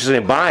 I'd be interested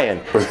in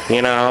buying,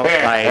 you know,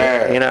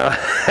 like, you know.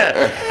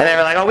 And they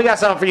were like, oh, we got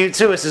something for you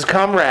too. This is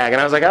cum rag, and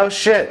I was like, oh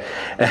shit.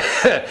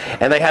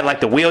 And they had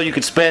like the wheel you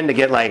could spin to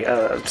get like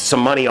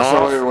some money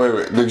off. So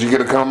wait, did you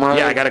get a cum rag?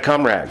 Yeah, I got a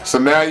cum rag. So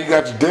now you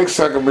got your dick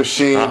sucking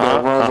machine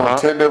that runs on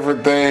 10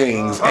 different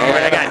things.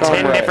 And I got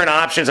 10 different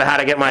options of how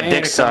to get my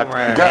dick sucked.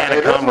 God,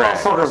 this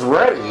motherfucker's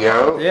ready,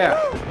 yo. Yeah.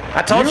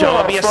 I told you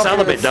I'll be a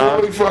celibate,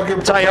 dog.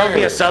 I'll tell you, I'll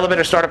be a celibate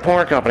or start a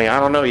porn company. I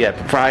don't know yet.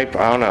 Probably,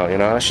 I don't know. You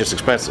know, that's just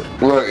expensive.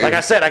 Look, like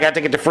I said, I got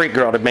to get the freak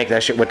girl to make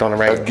that shit with on the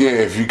regular.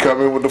 Again, if you come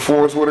in with the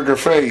Forrest Whitaker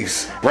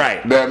face,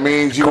 right, that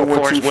means you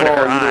went too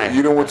far.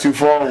 You don't went too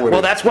far with it.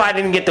 Well, that's why I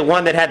didn't get the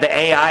one that had the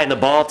AI and the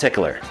ball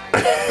tickler.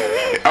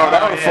 Oh,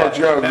 that would have fucked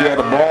you up. You had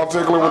the ball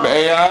tickler with the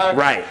AI?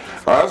 Right.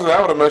 Oh, that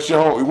would have messed you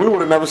home. We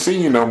would have never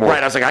seen you no more.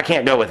 Right, I was like, I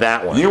can't go with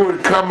that one. You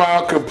would come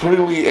out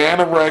completely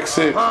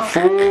anorexic,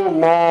 full,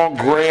 long,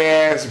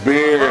 gray-ass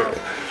beard,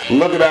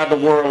 looking out the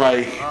world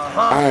like,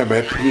 I am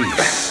at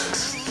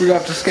peace. We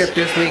got to skip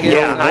this weekend.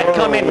 Yeah, I'd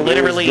come in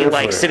literally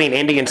like sitting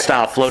Indian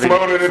style, floating in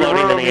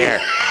the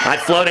air. I'd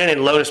float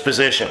in lotus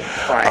position.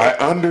 Right. I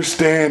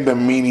understand the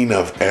meaning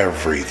of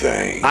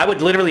everything. I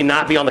would literally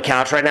not be on the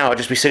couch right now. I'd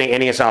just be sitting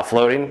Indian style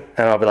floating,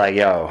 and I'll be like,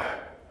 yo,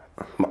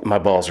 my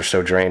balls are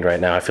so drained right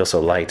now. I feel so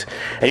light.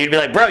 And you'd be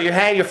like, bro,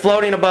 you're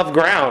floating above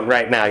ground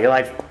right now. You're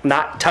like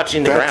not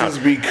touching the ground.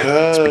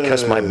 That's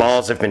because my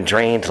balls have been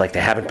drained like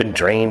they haven't been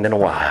drained in a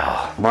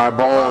while. My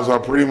balls are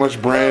pretty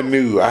much brand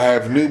new. I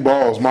have new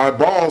balls. My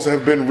balls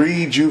have been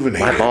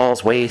rejuvenated. My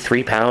balls weigh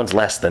 3 pounds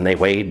less than they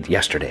weighed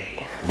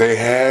yesterday. They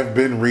have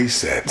been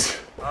reset.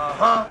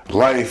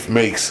 Life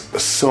makes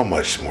so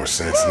much more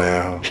sense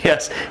now.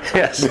 Yes.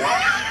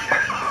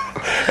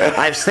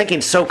 I was thinking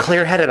so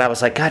clear-headed. I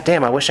was like, God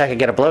damn, I wish I could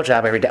get a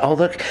blowjob every day. Oh,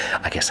 look,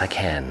 I guess I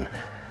can.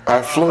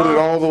 I floated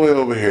all the way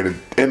over here to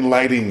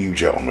enlighten you,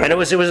 gentlemen. And it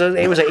was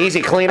an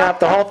easy cleanup,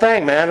 the whole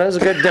thing, man. It was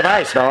a good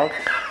device, dog.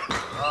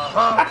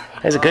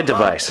 It's a good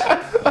device.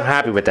 I'm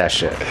happy with that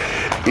shit.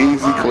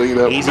 Easy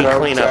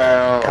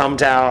cleanup. Cum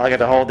towel. I got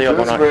the whole deal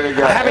going on.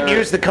 I haven't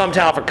used the cum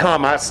towel for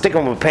cum. I stick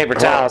them with paper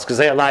towels because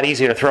they're a lot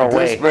easier to throw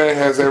away. This man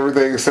has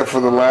everything except for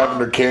the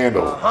lavender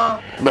candle.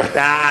 I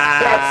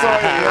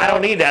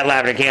don't need that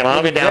lavender candle.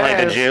 I'll get down like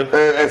the Jew.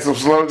 And some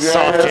slow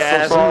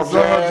jazz. Soft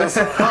jazz.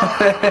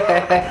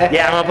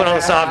 Yeah, I'm gonna put on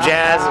the soft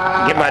jazz.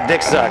 Get my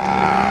dick sucked.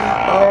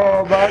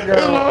 Oh my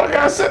God! Look,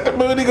 I said the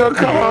booty gonna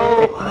come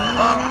home.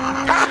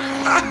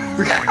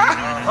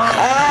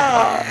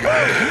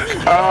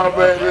 Oh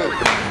man,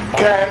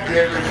 cat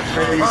in his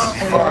face.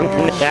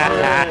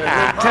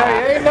 Tell you,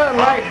 ain't nothing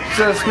like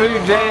some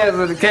smooth jazz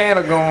with a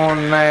candle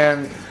going,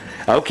 man.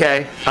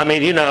 Okay, I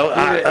mean, you know,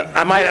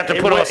 I might have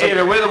to put on some...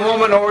 Either with a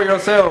woman or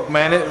yourself,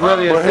 man. It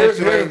really is. Well, here's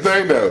the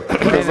thing, though.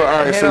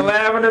 And a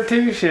lavender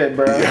too, shit,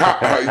 bro. You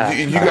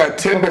got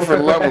 10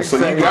 different levels, so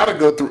you got to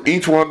go through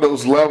each one of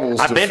those levels.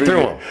 I've been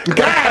through them.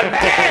 God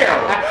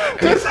damn!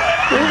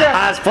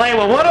 I was playing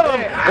with one of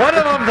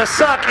them, the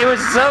suck. It was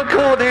so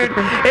cool, dude.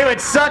 It would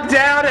suck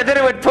down and then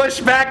it would push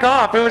back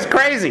off. It was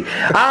crazy.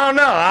 I don't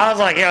know. I was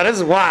like, yo, this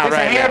is wild, it's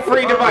a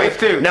hand-free device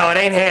too. No, it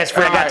ain't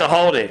hands-free. I got to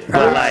hold it,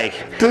 but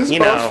like, this you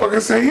know.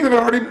 fucking say he had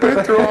already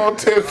been through all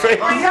 10 phases.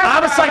 I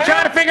was like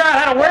trying to figure out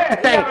how to work the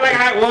thing.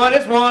 Like, one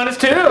is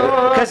two.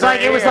 Because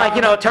like it was like,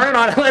 you know, turn it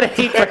on and let it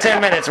heat for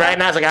 10 minutes, right?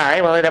 And I was like, all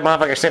right, well, let that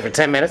motherfucker sit for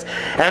 10 minutes.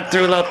 And I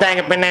threw a little thing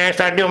up in there and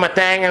started doing my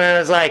thing. And then it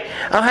was like,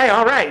 oh, hey,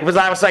 all right.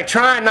 I was like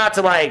trying not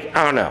to like,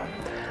 I don't know.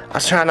 I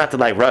was trying not to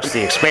like rush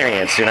the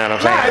experience, you know what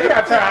I'm saying? Nah, you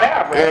gotta try it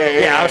out, bro.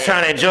 Yeah, I was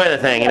trying to enjoy the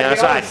thing, you know.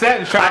 So I'd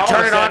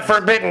turn it on for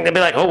a bit and they'd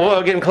be like, oh,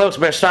 whoa, getting close,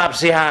 better stop and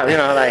see how, you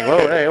know, like,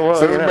 whoa, hey, whoa.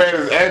 So the man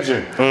is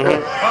edging.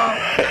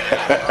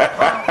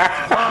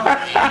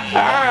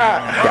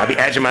 Yeah, I'll be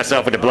edging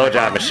myself with the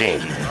blowjob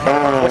machine,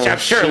 which I'm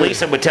sure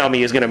Lisa would tell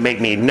me is going to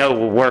make me no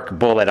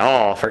workable at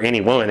all for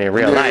any woman in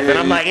real life. And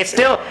I'm like, it's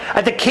still,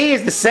 the key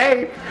is the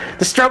same.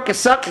 The stroke and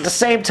suck at the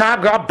same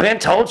time. Girl, Ben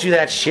told you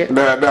that shit.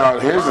 No,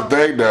 here's the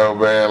thing though,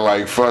 man.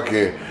 Like,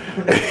 fucking,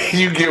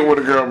 you get with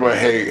a girl, but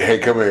hey,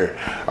 come here.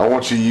 I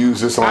want you to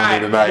use this on me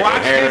tonight.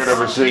 Watch hand her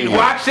the machine.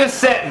 Watch this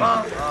setting.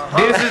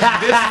 This is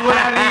what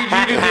I need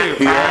you to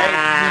do. All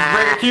right, just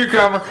bring a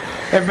cucumber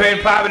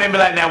and pop it in and be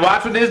like, now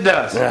watch what this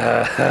does. All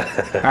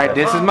right,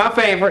 this is my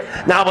favorite.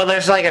 No, but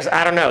there's like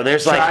I don't know.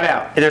 There's Try like it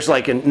out. there's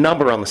like a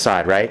number on the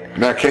side, right?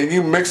 Now, can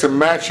you mix and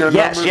match your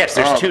numbers? Yes.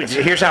 There's two.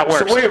 Here's how it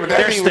works. So wait a minute,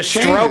 there's the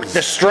stroke. changes.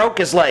 The stroke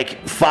is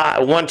like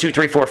 5, 1, 2,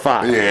 3, 4,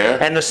 5. Yeah.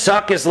 And the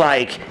suck is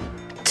like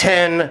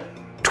 10,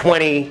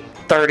 20,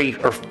 30,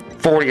 or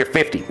 40 or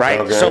 50, right?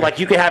 Okay. So like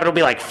you could have it'll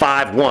be like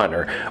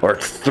 5-1 or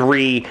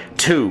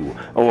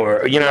 3-2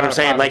 or you know what I'm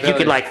saying? Like you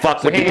could like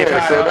fuck with the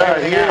different.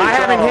 I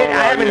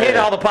haven't hit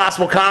all the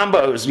possible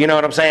combos. You know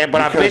what I'm saying?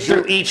 But I've been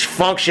through each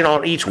function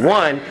on each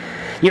one.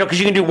 You know, because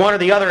you can do one or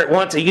the other at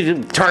once. You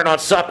can turn on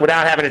suck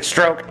without having it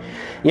stroke.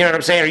 You know what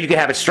I'm saying? Or you can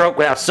have it stroke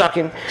without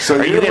sucking. So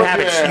or you can have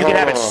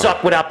it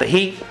suck without the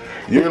heat.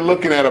 You're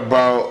looking at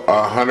about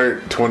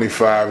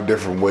 125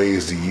 different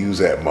ways to use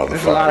that motherfucker.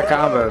 There's a lot of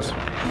combos.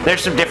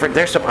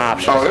 There's some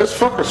options. Oh, this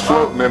fucker's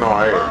floating in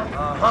our air.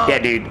 Yeah,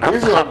 dude,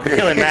 I'm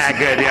feeling mad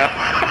good, yo.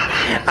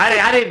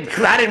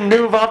 I didn't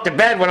move off the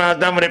bed when I was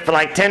done with it for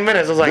like 10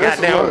 minutes. I was like,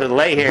 goddamn, I'm gonna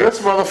lay here. This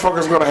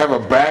motherfucker's gonna have a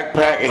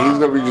backpack and he's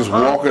gonna be just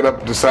walking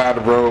up the side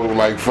of the road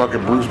like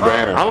fucking Bruce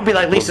Banner. I'm gonna be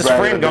like Lisa's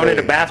friend going to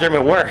the bathroom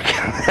at work.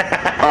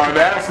 Oh,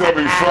 that's gonna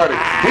be funny.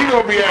 He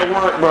gonna be at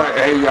work, but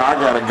hey, I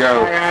gotta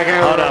go.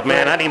 Hold up,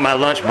 man. I need my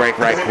lunch break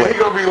right quick. He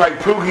gonna be like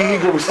Pookie. He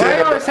gonna be They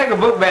standing always take a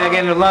book bag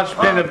in the lunch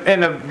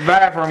in the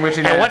bathroom, which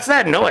is. And what's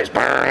that noise? He's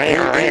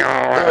gonna be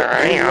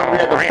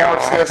at the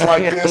couch that's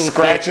like this,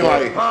 scratching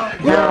like, shit,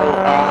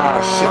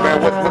 man.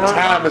 What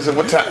time is it?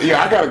 What time?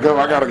 Yeah, I gotta go.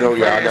 Yeah, I gotta go.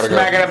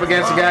 Smack it up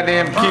against the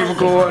goddamn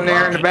cubicle in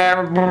there in the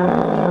bathroom. What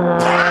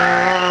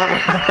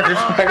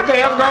the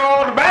hell's going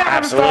on in the bathroom?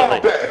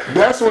 Absolutely.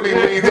 That's when he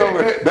leans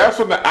over. That's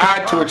when the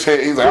eye twitch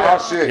hit. He's like, oh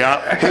shit.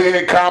 Yep.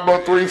 Head combo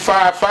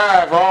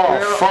 355. Oh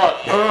fuck.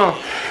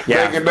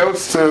 Yeah. Making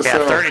notes to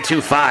Yeah,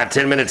 32.5,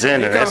 10 minutes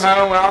in. He comes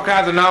home with all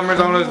kinds of numbers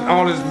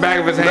on his back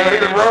of his head. He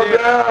done wrote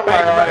down,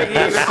 like,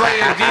 He's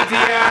playing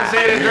GTA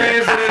San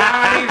Andreas in the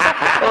 90s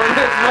on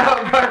this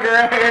motherfucker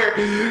right here.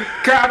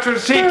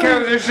 Contras, cheat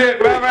codes and shit.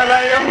 Blah, blah,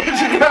 blah. Yo, what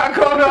you got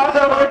going on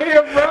over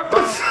here, bro?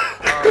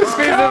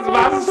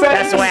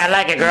 That's the way I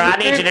like it, girl. I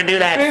need you to do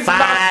that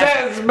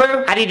 5.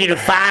 I need you to do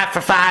 5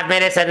 for 5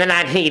 minutes, and then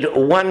I need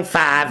 1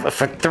 5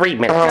 for 3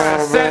 minutes. Got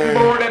a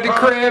setting board at the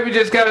crib. He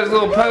just got his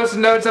little post-it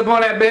notes up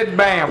on that bit.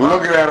 Bam.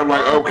 Looking at him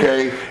like,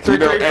 okay. 3, 3,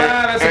 5,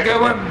 that's a good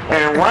one.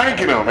 And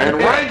ranking them. Like,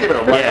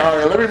 all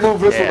right, let me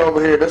move this one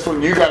over here. This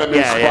one, you got a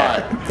new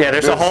spot. Yeah,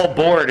 there's a whole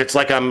board. It's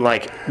like I'm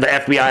like the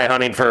FBI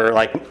hunting for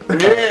like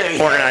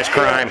organized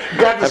crime.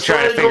 Got I'm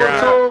trying to figure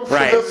out.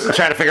 Right. I'm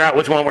trying to figure out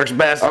which one works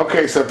best.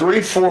 Okay, so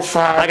 3, 4,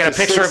 5. I got a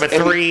picture of a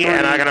 3,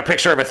 and I got a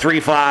picture of a 3,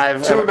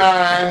 5. 2,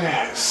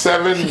 9,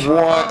 7,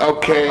 1.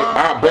 Okay,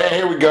 bad.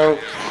 Here we go.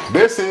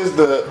 This is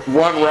the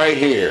one right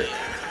here.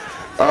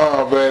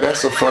 Oh man, that's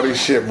some funny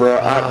shit, bro.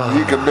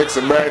 You can mix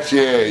and match.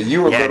 Yeah,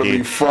 you were gonna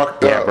be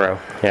fucked up. Yeah, bro.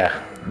 Yeah.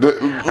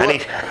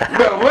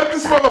 Let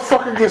this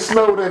motherfucker get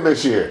snowed in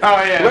this year.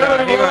 Oh yeah,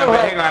 he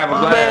gonna have a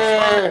blast.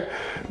 Man,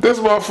 this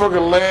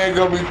motherfucking leg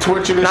gonna be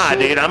twitching and shit. Nah,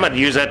 dude, I'm gonna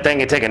use that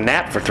thing and take a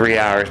nap for 3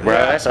 hours, bro.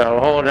 Yeah. That's a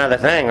whole nother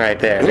thing right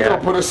there. He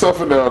gonna put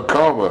himself in a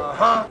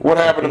coma. What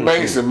happened to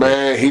Mason,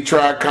 man? He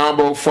tried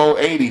combo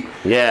 480.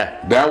 Yeah.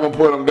 That one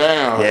put him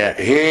down. Yeah.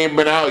 He ain't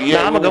been out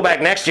yet. No, I'm gonna go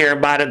back next year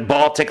and buy the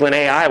ball tickling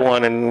AI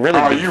one and really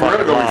be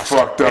fucking lost. Be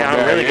fucked up, yeah,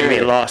 I'm really gonna be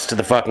lost to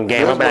the fucking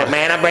game. I'm like,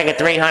 man, I'm bringing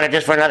 300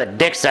 just for another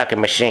dick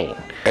sucking machine.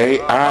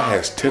 AI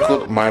has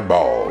tickled my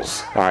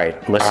balls. All right,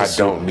 I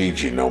don't need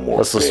you no more.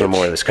 Let's listen to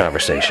more of this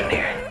conversation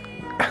here.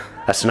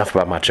 That's enough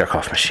about my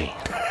jerk-off machine.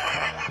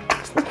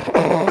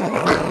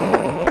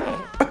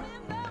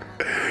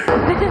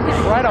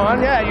 Right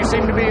on, yeah. You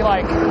seem to be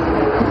like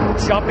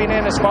jumping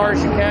in as far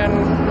as you can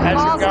as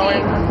Balls you're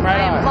going. deep.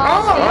 Right on.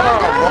 Balls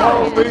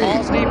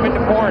Deep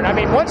into porn. I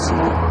mean, once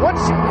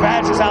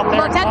Badge is out there.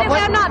 Well, technically,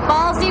 I'm not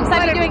balls deep because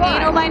I've been doing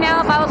anal by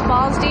now. If I was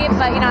balls deep,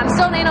 but I'm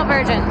still an anal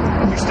virgin.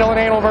 You're still an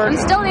anal virgin.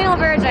 I'm still an anal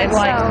virgin.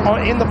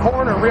 In the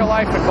porn or real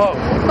life, and both.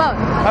 Both.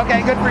 Okay,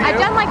 good for you. I've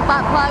done like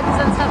butt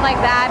plugs and stuff like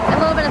that, a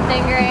little bit of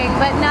fingering,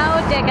 but no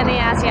dick dick in the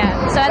ass yet.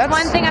 So that's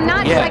one thing. I'm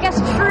not, I guess,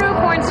 true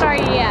porn star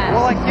yet.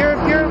 Well, like you're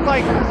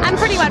like I'm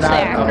pretty much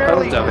there.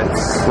 fairly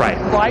Right.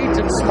 light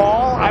and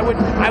small. I would,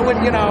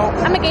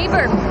 I'm a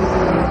gaper.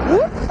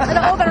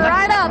 It'll open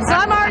right up, so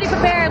I'm already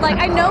prepared. Like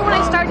I know when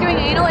I start doing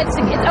anal, it's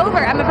over.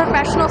 I'm a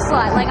professional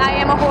slut. Like I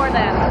am a whore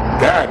then.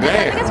 God I think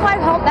damn. that's why I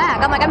hold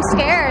back. I'm like I'm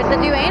scared to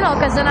do anal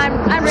because then I'm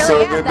really So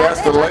then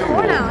that's the label.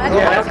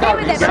 I'm okay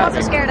with it, but I'm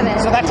also scared of it.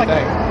 So that's like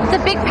It's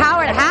a big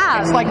power to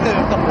have. it's like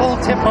the full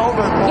tip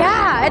over.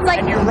 Yeah, it's like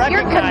And you you're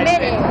recognize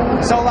committed.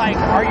 it. So like,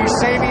 are you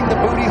saving the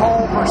booty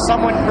hole for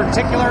someone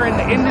particular in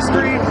the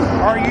industry,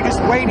 or are you just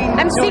waiting?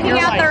 I'm until seeking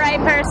you're out the like,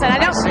 right person. I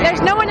don't.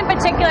 There's no one in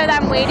particular that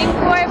I'm waiting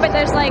for, but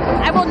there's like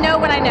I will know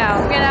when I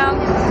know. You know,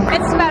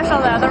 it's special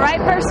though. The right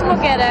person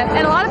will get it,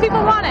 and a lot of people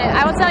want it.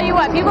 I will tell you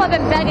what, people have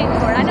been begging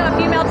for it. I know a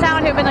female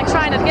town who've been like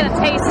trying to get a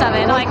taste of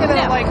it. Like, You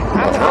know, like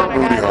I'm the kind of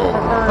guy that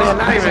prefers. Yeah,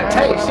 not even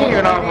taste. She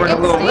even offered a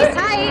it little stays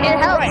bit. tight. It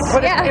helps. Right,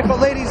 but yeah. if a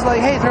lady's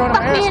like, "Hey, throw it in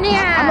my Fuck me ass," in the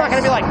I'm not ass.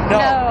 gonna be like, "No,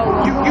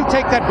 No. you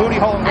take that booty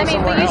hole and go I mean,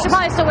 somewhere but you else." should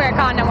probably still wear a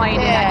condom while you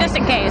do that, just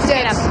in case. You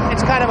Yeah, know.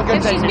 it's kind of a good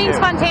If thing she's to being do.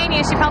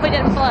 spontaneous, she probably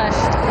didn't flush.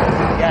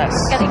 Yes.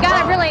 Because you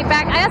gotta really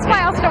back. That's why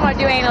I also don't want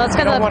to do anal. It's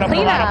You because don't of want the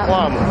to pull out a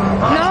cleanup.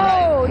 plum.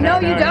 No,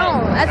 you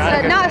don't. That's Not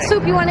a good not a thing.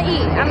 soup you want to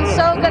eat. I'm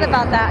so good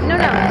about that. No.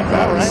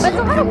 But it's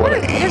a lot of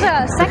work. There's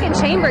a second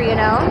chamber, you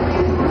know.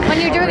 When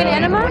you're doing an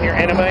enema? When you're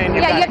enema and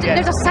you've Yeah, got to get-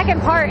 there's a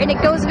second part, and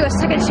it goes into a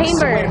second So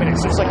chamber. wait a minute.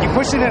 So it's like you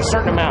push it in a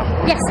certain amount.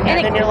 Yes,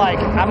 And then you're like,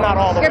 I'm not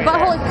all the your way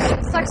butthole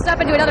there. sucks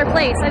up into another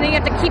place, and then you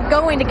have to keep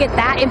going to get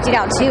that emptied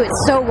out too.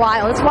 It's so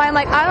wild. That's why I'm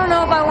like, I don't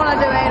know if I want to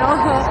do anal.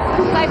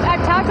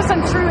 I've talked to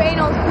some true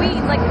anal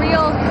queens, like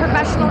real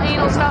professional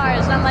anal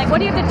stars, and I'm like, what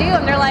do you have to do?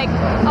 And they're like,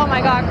 oh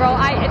my god, girl,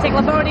 I take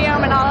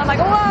Labodium and all. I'm like,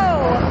 whoa.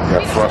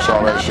 Gotta flush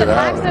all that shit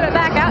out. It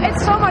back out.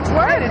 It's so much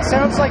work. It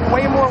sounds like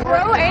way more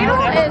work Bro, than you anal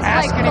would ever is,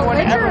 ask like, anyone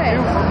to ever belligerent.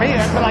 do for me.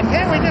 I'd be like,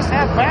 can't we just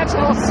have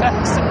vaginal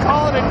sex and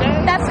call it a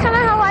day? That's kind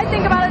of how I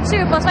think about it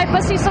too. Plus, my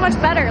pussy's so much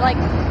better. Like,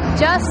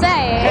 just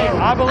say. Hey,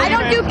 I believe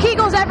don't it. do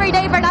Kegels every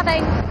day for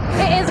nothing.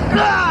 It is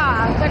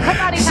good. They're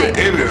karate type.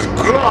 It is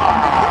good.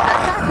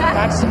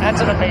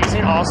 That's an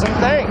amazing, awesome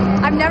thing.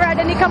 I've never had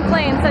any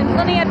complaints, and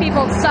plenty of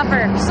people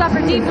suffer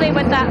deeply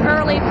with that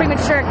early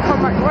premature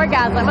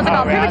orgasm. What's it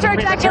called? Yeah, the Premature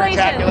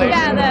ejaculation.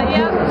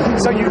 Yeah,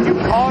 So you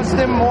cause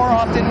them more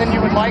often than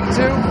you would like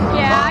to?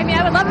 Yeah, I mean,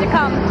 I would love to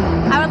come.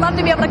 I would love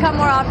to be able to come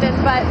more often,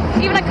 but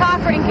even a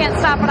cock ring can't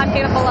stop what I'm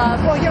capable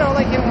of. Well, you know,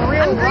 like in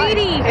real I'm life,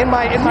 greedy. in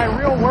my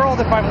real world,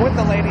 if I'm with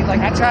the lady,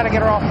 like I try to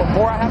get her off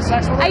before I have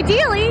sex with her.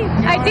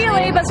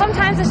 Ideally, but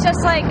sometimes it's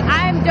just like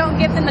I don't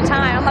give them the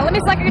time. I'm like, let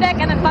me suck your dick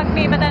and then fuck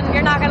me, but then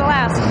you're not gonna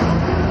last.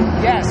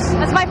 Yes.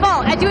 That's my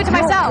fault. I do it to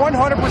myself.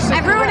 100%.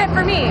 I've ruined it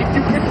for me. If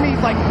you give me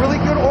like really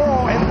good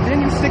oral and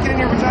then you stick it in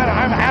your vagina,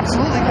 I'm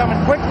absolutely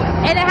coming quickly.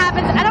 And it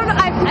happens. I don't know.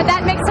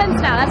 That makes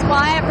sense now. That's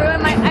why I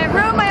ruined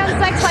my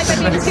own sex life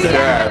by being too young.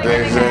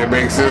 Yeah, it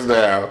makes sense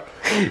now.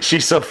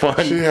 She's so fun.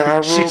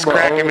 She's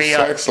cracking me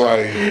up. Sex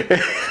life.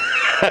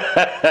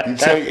 You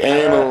take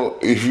anal.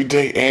 If you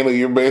take anal,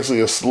 you're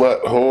basically a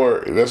slut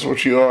whore. That's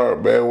what you are,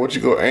 man. Once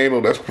you go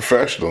anal, that's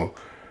professional.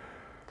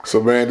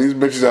 So, man, these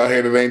bitches out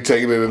here that ain't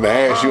taking it in the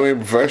ass, you ain't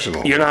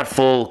professional. You're not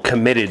full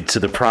committed to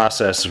the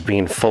process of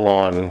being full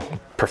on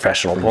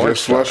professional porn.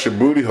 Just flush your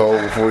booty hole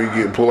before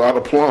you pull out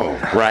a plum.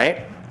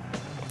 Right?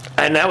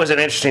 And that was an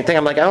interesting thing.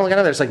 I'm like, oh, look at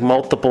that. There's like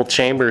multiple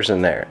chambers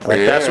in there. Like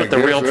Yeah, that's what the I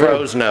guess real so.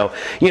 pros know.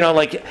 You know,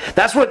 like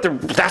that's what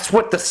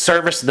the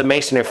service of the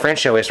Mason and French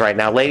show is right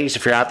now. Ladies,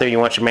 if you're out there, you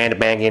want your man to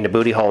bang you in the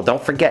booty hole.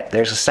 Don't forget,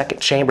 there's a second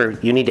chamber.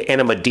 You need to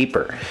enema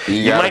deeper.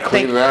 You gotta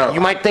clean it out.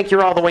 You might think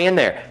you're all the way in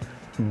there,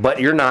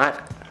 but you're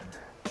not.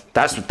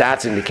 That's what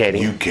that's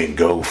indicating. You can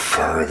go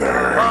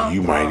further.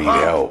 You might need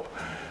help.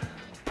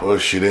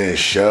 Push it in,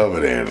 shove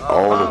it in,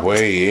 all the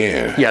way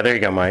in. Yeah, there you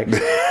go, Mike.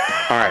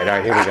 All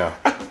right, here we go.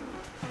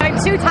 I'm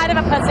too tight of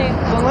a pussy.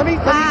 Well, let me.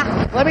 No,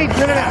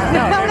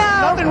 there's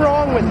nothing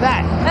wrong with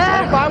that.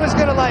 If I was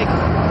gonna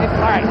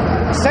all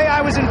right, say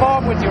I was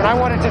involved with you and I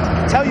wanted to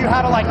tell you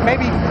how to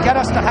maybe get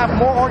us to have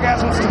more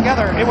orgasms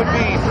together, it would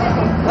be,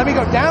 let me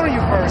go down on you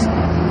first,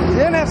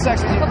 then have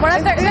sex with you. But what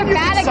if they're and then you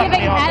bad can at suck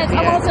giving me off head? at It's the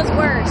end. almost as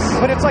worse.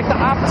 But it's like the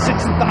opposite.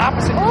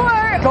 Or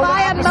Go the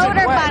buy a opposite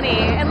motor way. bunny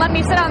and let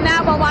me sit on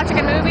that while watching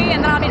a movie,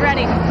 and then I'll be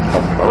ready.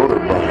 Motor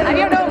bunny. Have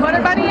you ever know what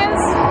motor bunny is?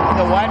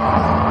 The what?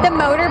 The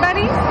motor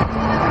bunny?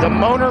 The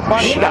motor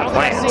bunny. She got I don't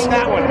think I've plans. seen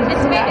that one.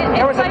 It's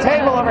There was a like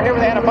table over here where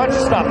they had a bunch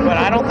of stuff, but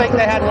I don't think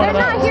they had one They're of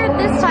not those. here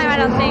this time, I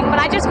don't think, but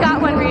I just got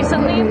one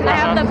recently. I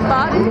have the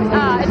buck.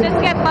 It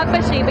doesn't get buck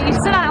machine, but you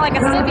sit on it like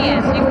a Sibian.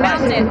 You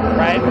mount it.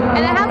 Right.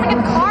 And it has like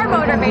a car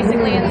motor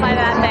basically inside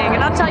of that thing.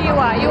 And I'll tell you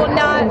what, you will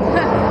not,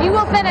 you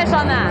will finish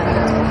on that.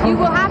 You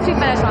will have to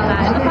finish on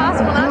that. It's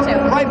impossible not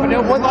to. Right, but it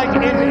would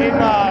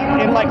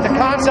in like the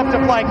concept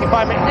of if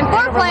I'm And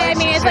foreplay, I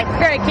mean, it's like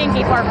very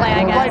kinky foreplay,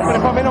 I guess. Right, but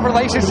if I'm in a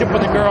relationship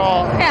with a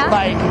girl, Yeah.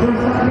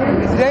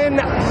 then,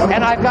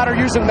 and I've got her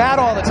using that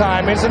all the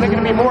time, isn't it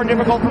going to be more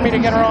difficult for me to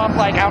get her off,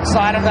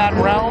 outside of that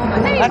realm?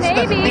 Hey, That's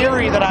the maybe.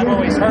 theory that I've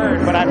always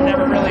heard, but I've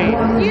never really...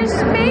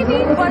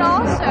 Maybe, but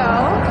also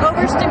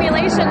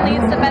overstimulation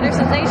leads to better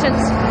sensations.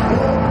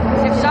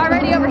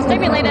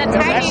 overstimulated,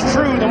 timing. That's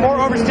true. The more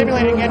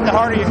overstimulated you get, the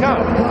harder you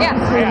come. Yeah.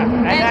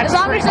 And And that's as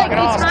long as pretty you fucking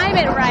awesome. time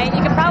it right,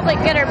 you can probably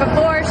get her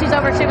before she's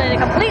overstimulated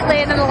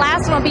completely, and then the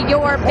last one will be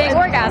your big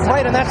orgasm.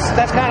 Right, and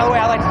that's kind of the way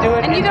I like to do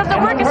it. And you don't have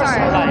to work in as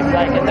personal hard. life.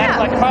 Like, and that's Yeah.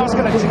 like if I was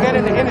going to get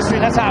into the industry,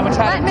 that's how I would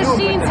try Let to do it.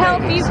 machines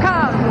help you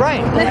come.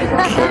 Right.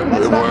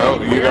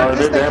 Well, you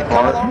already did that Come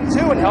part. along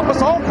too and help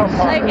us all come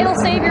part. Like, it'll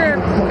save your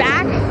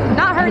back,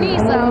 not her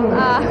knees though.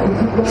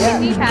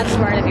 Knee pads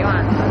for it if you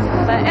want.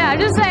 But yeah, I'm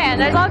just saying,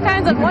 there's all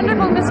kinds of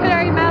wonderful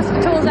missionary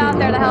master tools out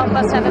there to help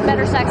us have a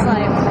better sex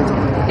life.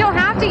 You don't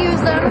have to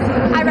use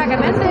them. I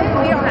recommend it.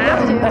 You don't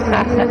have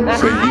to.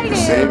 So you I can do.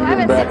 save I have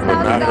your a back,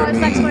 but not her $6,000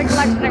 sex knees. toy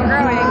collection and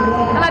growing.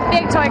 I'm a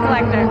big toy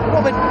collector.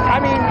 Well, but I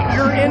mean,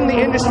 you're in the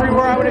industry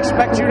where I would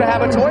expect you to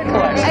have a toy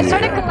collection. I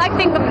started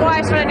collecting before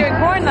I started doing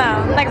porn though.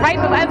 Like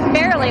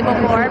barely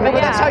before, but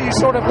But that's how yeah. you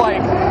sort of like,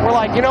 we're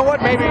like, you know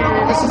what, maybe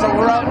this is a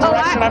direction Oh,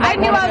 I I might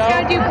knew want I was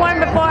going to do porn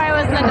before I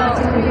was an adult.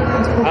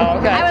 Oh,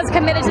 okay. I was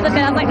committed to the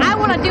bit. I was like, I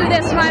want to do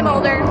this when I'm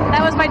older.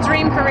 That was my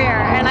dream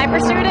career, and I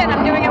pursued it, and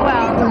I'm doing it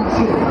well.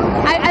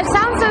 It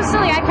sounds so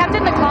silly. I kept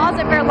it in the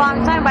closet for a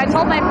long time, but I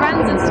told my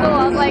friends in school,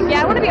 I was like,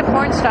 yeah, I want to be a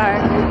porn star.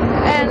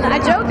 And I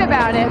joked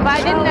about it, but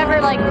I didn't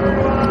ever, like,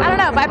 I don't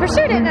know, but I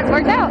pursued it, and it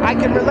worked out. I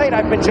can relate.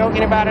 I've been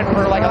joking about it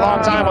for like a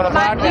long time on the You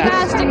gotta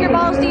podcast. stick your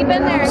balls deep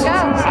in there and go.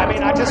 I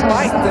mean, I just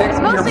might. It's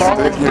mostly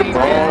Stick your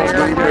balls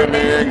deep in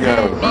there and go.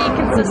 be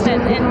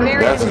consistent and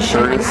very. That's a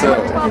shirt I itself.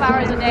 work 12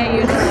 hours a day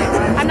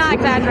usually. I'm not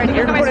exaggerating.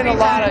 You're Look at my putting a screen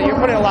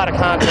lot time.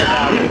 of content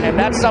out, and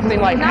that's something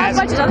like Not as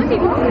much as other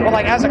people. well,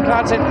 like as a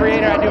content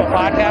creator, I do a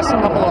podcast a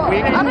couple of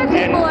weeks. Other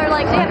people are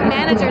like, they have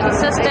managers,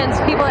 assistants,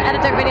 people that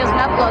edit their videos and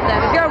upload them.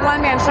 If you're a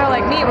one-man show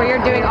like me, where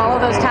you're doing all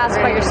of those tasks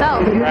by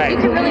yourself, Right. you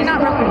can really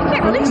not. You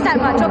can't release that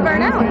much. You'll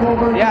burn out.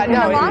 Yeah,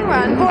 no. In the long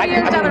run, 4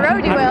 years down the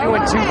road, you I'm will.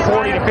 doing 2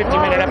 40 to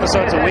 50-minute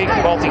episodes a week,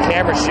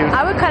 multi-camera shoot.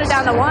 I would cut it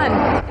down to one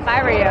if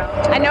I were you.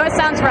 I know it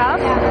sounds rough.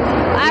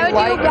 I would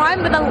do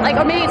one with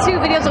or maybe 2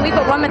 videos a week,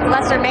 but one with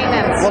lesser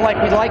maintenance. Well, like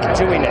we like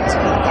doing it.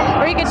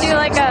 Or you could do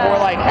like more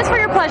like- it's for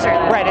your pleasure.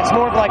 Right, it's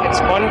more of like it's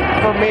fun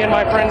for me and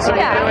my friends that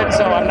Yeah. we do it,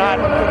 so I'm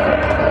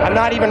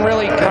not even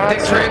really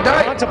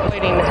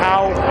contemplating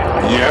how.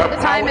 The Yep.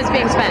 time is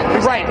being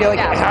spent. Right, like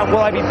Yeah. how will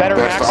I be better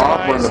That's the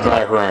opera in the maximized?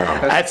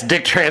 background. That's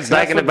Dick Trans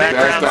Dyke in the That's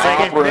background the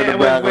singing. opera in the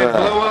With background.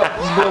 blow up,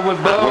 with blow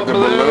With up the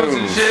balloons and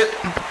balloons. shit.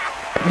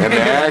 And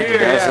the actor,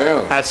 that's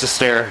him. That's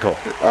hysterical.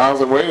 I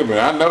was like, wait a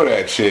minute, I know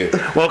that shit.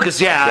 Well,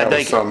 because yeah, That was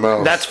like, something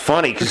else. that's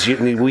funny because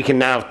we can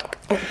now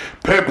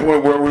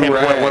Pinpoint where we were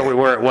pinpoint at. where we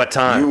were at what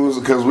time. You was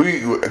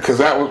because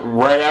that was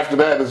right after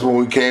that is when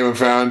we came and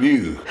found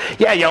you.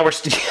 Yeah, y'all were.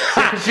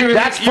 That's you were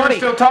funny.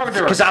 still talking to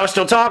her. Because I was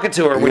still talking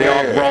to her when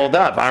y'all Yeah. rolled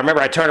up. I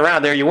remember I turned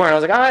around, there you were, and I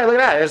was like, all right, look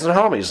at that. There's the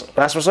homies.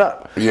 That's what's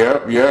up.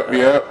 Yep.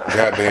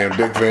 Goddamn,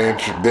 Dick Van.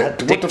 What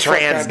Dick the fuck?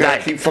 Trans Goddamn,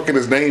 Dyke. keep fucking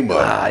his name up.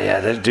 Ah, yeah,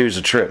 that dude's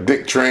a trip.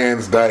 Dick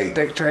Trans Dyke.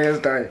 Dick Trans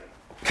Dyke.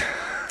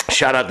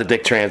 Shout out to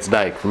Dick Trans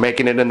Dyke for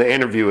making it in the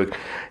interview.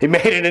 He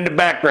made it in the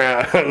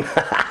background.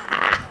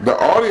 The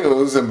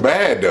audio isn't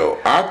bad though.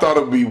 I thought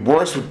it'd be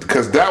worse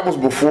because that was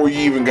before you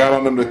even got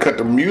on them to cut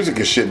the music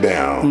and shit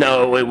down.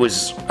 No, it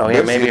was. Oh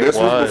yeah, maybe this it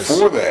was.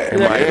 before that. It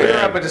Yeah, might we have were been.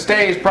 up at the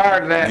stage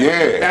prior to that.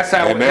 Yeah, That's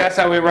how and that's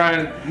how we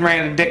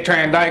ran Dick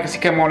Trans Dyke because he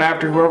came on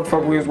after whoever the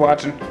fuck we was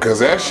watching. Cause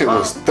that shit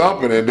was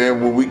thumping, and then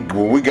when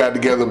we got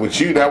together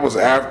with you, that was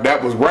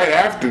right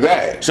after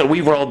that. So we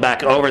rolled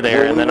back over there,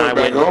 Well, and we then I went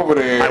went back over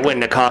there. I went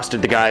and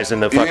accosted the guys in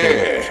the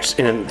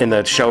fucking in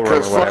the showroom or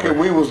Cause whatever. fucking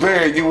we was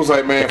there, and you was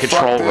like, man, The fuck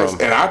control this,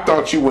 room. and I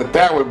thought you went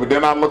that way, but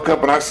then I look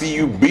up and I see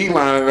you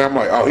beelining, and I'm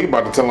like, oh, he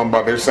about to tell them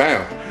about their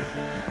sound.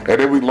 And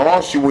then we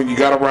lost you when you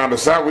got around the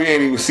side. We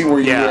ain't even see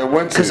where you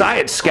went to. Because I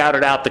had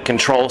scouted out the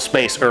control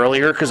space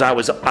earlier because I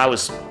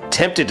was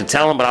tempted to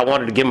tell him, but I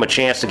wanted to give him a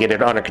chance to get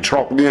it under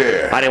control.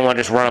 Yeah. I didn't want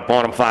to just run up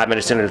on him 5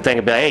 minutes into the thing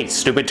and be like, hey,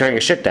 stupid, turn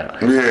your shit down.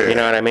 Yeah. You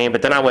know what I mean?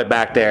 But then I went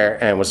back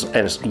there and was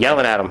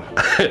yelling at him.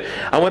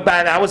 I went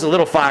back, I was a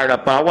little fired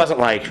up, but I wasn't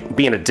like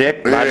being a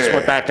dick. But I just Yeah.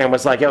 went back there and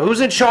was like, yo,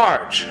 who's in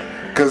charge?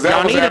 Because that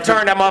Y'all was need after, to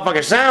turn that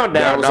motherfucking sound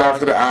that down, was dog.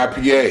 after the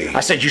IPA. I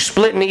said, you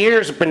splitting the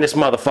ears up in this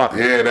motherfucker.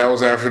 Yeah, that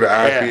was after the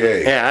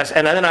IPA. Yeah,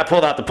 and then I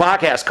pulled out the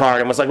podcast card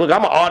and was like, look,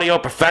 I'm an audio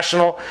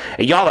professional,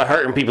 and y'all are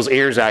hurting people's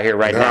ears out here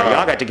right now. Nah.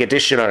 Y'all got to get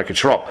this shit under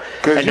control.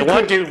 'Cause And you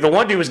the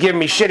one dude was giving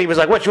me shit. He was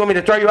like, what, you want me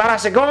to throw you out? I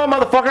said, go on,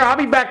 motherfucker. I'll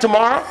be back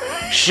tomorrow.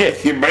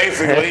 Shit. Yeah,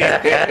 basically.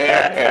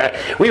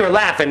 We were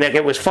laughing. Like,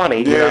 it was funny.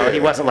 You know, Yeah. he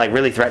wasn't like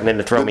really threatening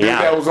to throw The me dude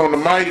out. that was on the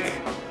mic,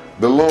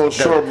 the little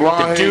short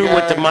blonde The dude guy,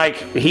 with the mic,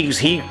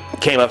 he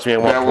came up to me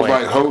at one that point. was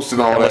like hosting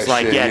all and that was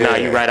like, shit. yeah, no,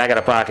 you're right. I got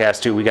a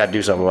podcast too. We got to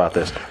do something about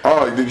this.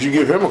 Oh, did you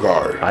give him a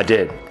card? I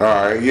did. All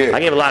right, yeah. I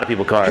gave a lot of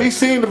people cards. He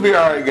seemed to be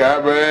all right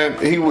guy,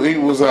 man. He was He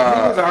was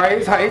alright.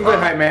 He's a good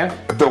hype man.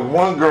 the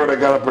one girl that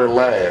got up there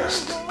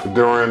last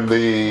during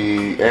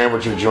the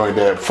amateur joint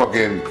that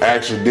fucking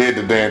actually did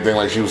the damn thing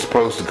like she was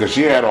supposed to, because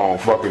she had on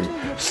fucking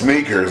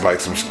sneakers, like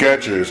some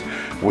Skechers,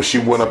 when she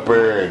went up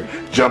there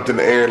and jumped in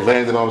the air,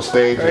 landed on the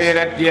stage. Oh,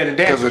 yeah, the Because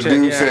dancer the chick,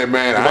 dude yeah. said,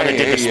 man, The I one that ain't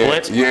did the ate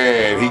yet. split? Yeah,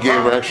 and he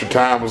gave her extra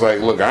time, was like,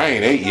 look, I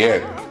ain't ate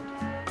yet.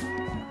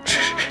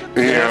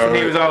 Yeah. And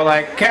he was all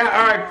like, all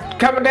right,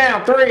 coming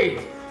down, 3,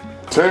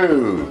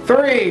 2,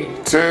 3.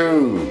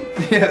 2,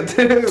 Yeah,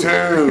 2.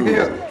 2,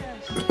 Yeah.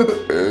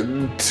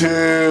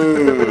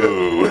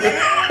 2.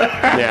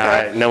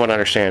 Yeah, no one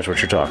understands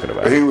what you're talking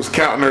about. He was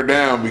counting her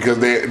down because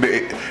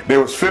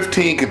there was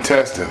 15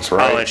 contestants,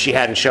 right? Oh, and she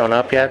hadn't shown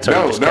up yet? So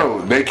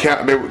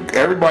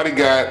everybody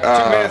got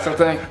 2 minutes, I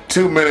think.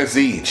 2 minutes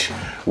each.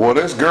 Well,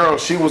 this girl,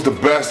 she was the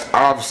best,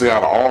 obviously,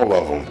 out of all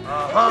of them,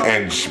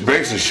 and she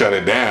basically shut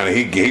it down.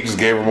 He just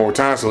gave her more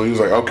time, so he was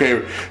like,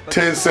 "Okay,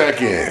 10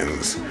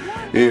 seconds."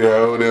 You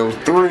know, there was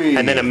 3,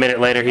 and then a minute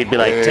later, he'd be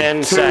like,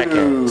 10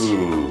 seconds.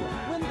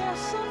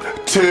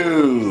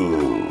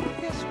 2.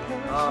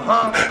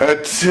 A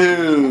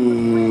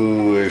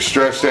 2, and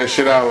stretch that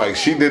shit out like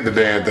she did the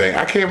damn thing.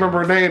 I can't remember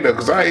her name though,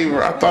 cause I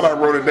thought I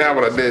wrote it down,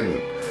 but I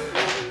didn't.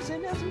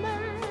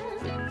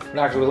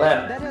 Knocked her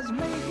left.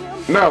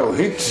 No,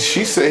 he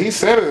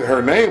said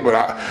her name,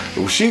 but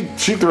she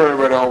threw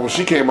everybody off when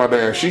she came out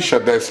there and she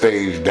shut that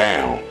stage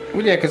down.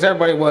 Well, yeah, because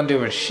everybody wasn't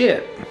doing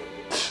shit.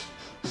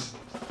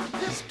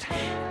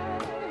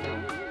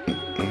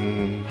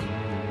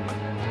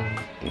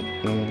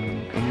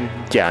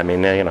 Yeah, I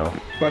mean, you know,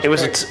 it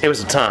was a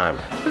time.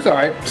 It's all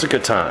right. It's a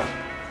good time.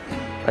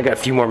 I got a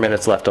few more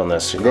minutes left on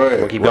this. Go ahead.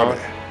 We'll keep going.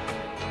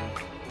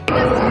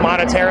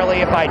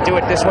 Monetarily, if I do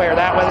it this way or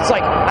that way, it's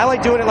like I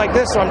like doing it like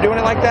this, so I'm doing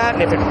it like that.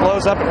 And if it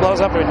blows up, it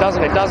blows up. If it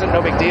doesn't, it doesn't.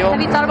 No big deal.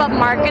 Have you thought about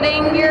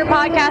marketing your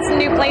podcast in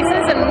new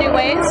places and new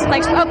ways?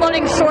 Like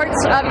uploading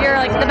shorts of your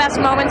the best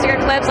moments of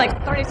your clips, like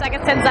 30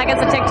 seconds, 10 seconds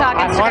of TikTok,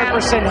 Instagram.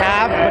 I 100%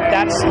 have, but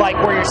that's like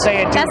where you're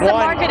saying do that's one.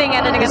 The marketing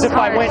editing. Because if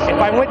I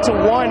went to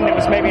one, it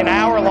was maybe an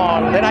hour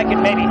long. Then I could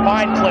maybe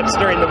find clips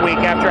during the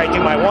week after I do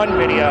my one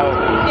video.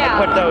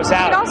 Yeah. And put those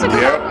out. You can also go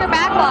back your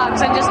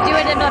backlogs and just do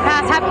it into the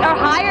past, or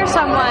hire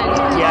someone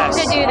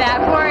to do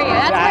that for you.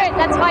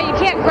 That's why you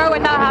can't grow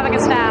without having a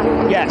staff.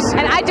 Yes.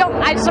 And I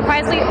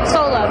surprisingly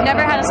solo.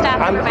 Never had a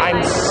staff.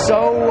 I'm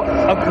so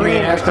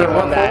agreeing with you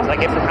on that.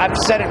 Like I've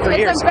said it for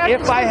years.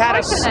 If I had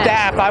a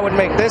staff, I would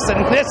make this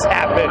and this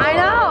happen. I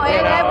know,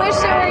 and I wish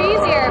it were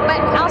easier.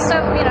 But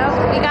also, you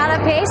gotta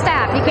pay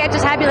staff. You can't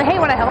just have you like, hey,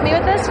 want to help me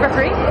with this for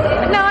free?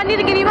 No, I need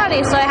to give you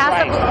money, so I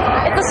have to.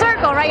 It's a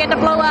circle, right? You have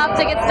to blow up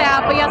to get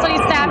staff, but you also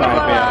need staff to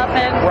blow up.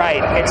 And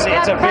it's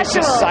a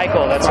vicious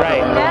cycle. That's right.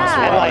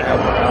 Yeah. And like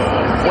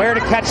where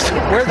the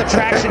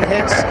traction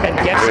hits and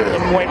gets to the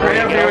point where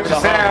you get over the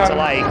hump to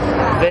like.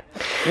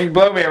 You can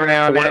blow me every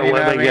now and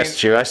then.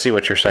 Yes, I see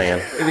what you're saying.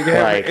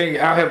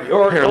 I'll help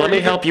you. Here, let me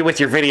help you with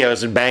your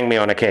videos and bang me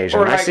on occasion.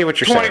 Or I see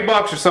what you're saying.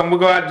 $20 or something. We'll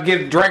go out and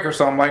get a drink or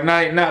something. Like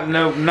not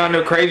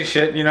no crazy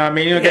shit. You know what I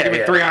mean? You don't give me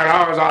 $300.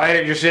 I'll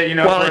edit your shit.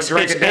 Well, it's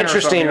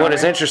interesting. What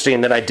is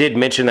interesting that I did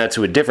mention that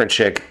to a different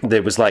chick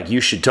that was like, you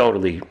should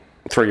totally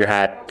throw your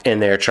hat in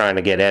there trying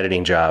to get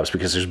editing jobs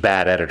because there's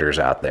bad editors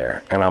out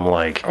there. And I'm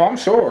like, I'm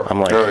sure. I'm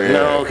like,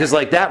 no, because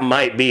like that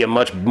might be a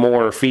much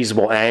more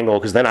feasible angle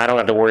because then I don't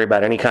have to worry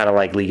about any kind of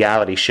like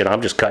legality shit.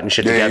 I'm just cutting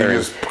shit together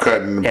and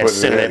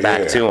sending it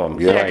back to them.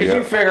 Yeah, because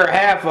you figure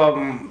half of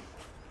them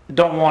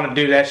don't want to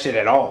do that shit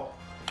at all.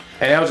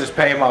 And they'll just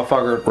pay a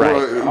motherfucker. Right.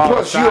 Well,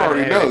 plus, you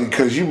already know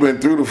because you've been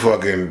through the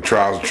fucking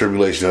trials and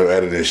tribulations of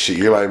editing shit.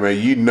 You're like, man,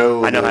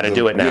 I know how to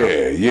do it now.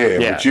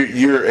 Yeah. But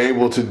you're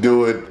able to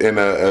do it in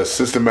a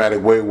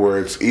systematic way where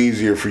it's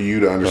easier for you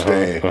to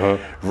understand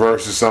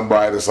versus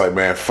somebody that's like,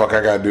 man, fuck,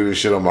 I gotta do this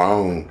shit on my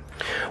own.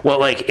 Well,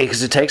 like,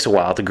 because it takes a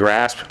while to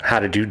grasp how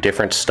to do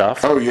different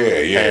stuff. Oh,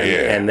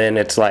 yeah. And then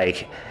it's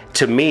like,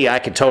 to me, I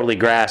could totally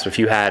grasp if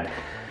you had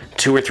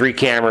 2 or 3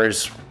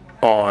 cameras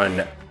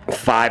on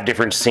 5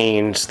 different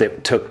scenes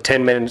that took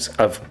 10 minutes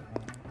of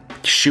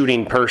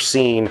shooting per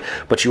scene,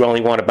 but you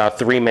only want about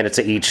 3 minutes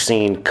of each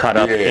scene cut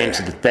up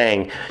into the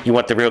thing. You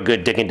want the real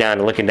good digging down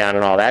and looking down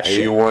and all that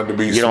shit. You want it to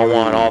be You don't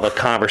want all the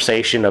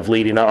conversation of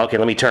leading up, okay,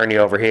 let me turn you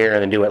over here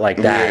and then do it like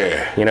that.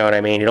 Yeah. You know what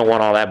I mean? You don't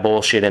want all that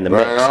bullshit in the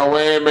mix. Oh,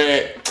 wait a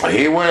minute.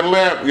 He went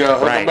limp.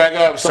 Hook him back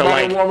up.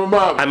 Somebody warm him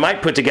up. I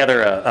might put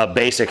together a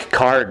basic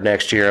card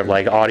next year of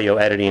like audio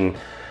editing.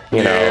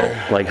 You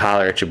know, like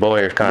holler at your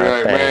boy or kind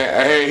of thing.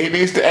 Man, hey, he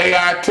needs the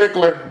AI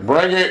tickler.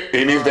 Bring it.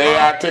 He needs the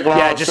AI tickler on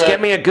set. Yeah, just get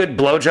me a good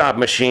blowjob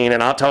machine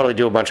and I'll totally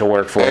do a bunch of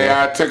work for you.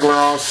 AI tickler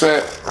on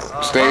set.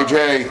 Stage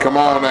A. Come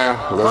on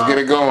now. Let's get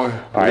it going.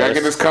 We gotta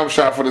get this cum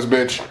shot for this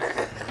bitch.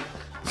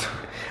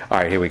 All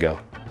right, here we go.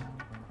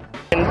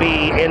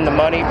 Be in the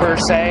money per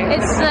se.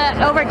 It's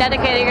over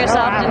dedicating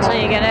yourself until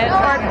you get it,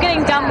 or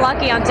getting dumb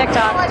lucky on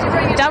TikTok.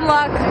 Dumb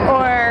luck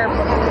or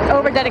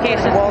over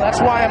dedication. Well, that's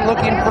why I'm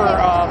looking for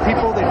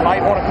people that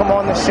might want to come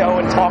on the show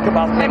and talk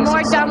about things. And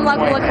more dumb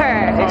luck will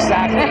occur.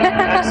 Exactly.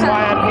 That's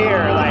why I'm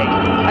here. Like,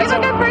 you have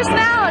a good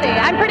personality.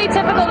 I'm pretty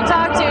typical to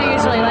talk to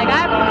usually. Like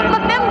I'm a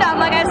dumb,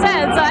 like I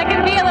said, so I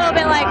can be a little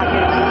bit like,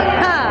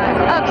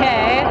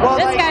 okay, well,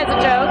 this guy's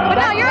a joke.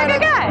 But no, you're a good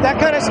guy. That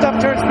kind of stuff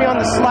turns me on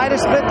the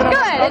slightest bit. That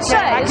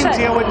I can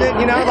deal with it.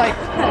 Like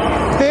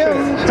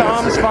thin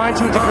Tom's fine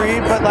to a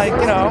degree, but like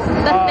the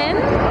thin.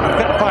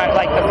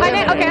 Like the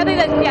okay, I think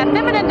that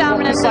feminine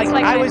dominance is like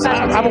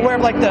I'm aware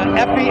of like the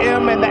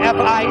FBM and the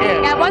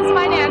FIN. Yeah, one's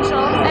financial,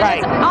 and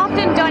it's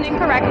often done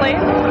incorrectly.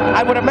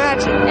 I would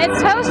imagine. It's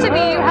supposed to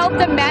be you help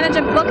them manage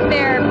and book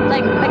their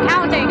like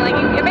accounting. Like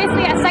you're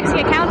basically a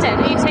sexy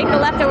accountant, and you take the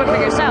leftover for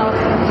yourself.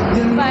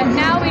 But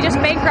now we just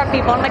bankrupt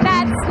people. I'm like,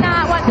 that's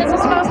not what this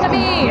is supposed to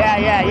be.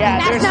 Yeah.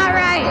 That's not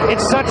right.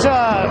 It's such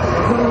a...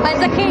 But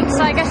it's a kink,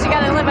 so I guess you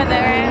gotta live with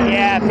it, right?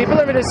 Yeah, people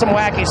are into some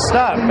wacky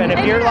stuff, and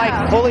if you're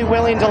like fully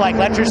willing to like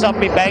let yourself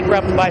be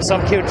bankrupted by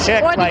some cute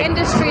chick, Or the like...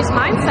 industry's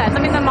mindsets.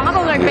 I mean, the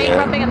models are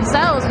bankrupting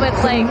themselves with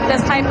like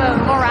this type of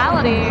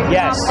morality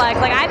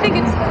complex. Like, I think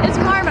it's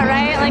karma,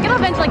 right? Like, it'll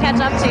eventually catch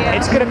up to you.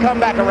 It's gonna come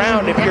back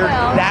around if you're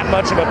that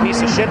much of a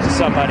piece of shit to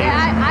somebody.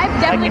 Yeah, I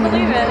definitely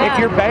believe it. If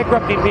you're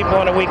bankrupting people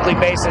on a weekly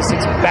basis,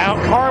 it's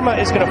bound. Karma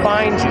is gonna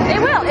find you.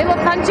 It will. It will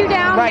hunt you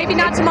down. Right. Maybe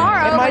not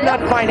tomorrow. It might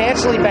not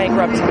financially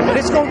bankrupt you, but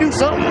it's gonna do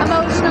something.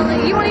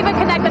 Emotionally, you won't even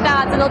connect the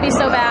dots, and it'll be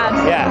so bad.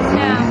 Yeah.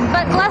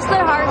 But bless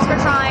their hearts for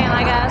trying.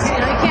 I guess you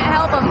can't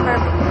help them for.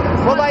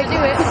 Well, like, to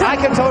do it. I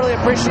can totally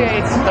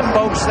appreciate the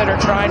folks that are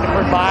trying to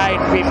provide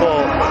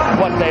people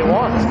what they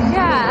want.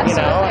 Yeah, absolutely. You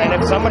know, and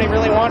if somebody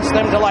really wants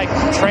them to like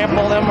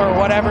trample them or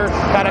whatever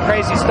kind of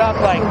crazy stuff,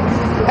 like,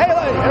 hey,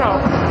 look,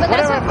 But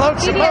whatever that's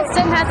floats what your boat.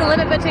 BDSM has a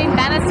limit between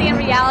fantasy and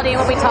reality and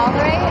what we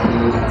tolerate.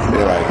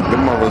 Yeah, like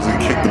them mothers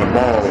get kicked in the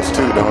balls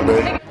too, don't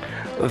they?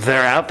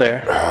 They're out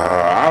there.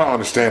 I don't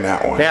understand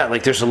that one. Yeah,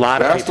 like there's a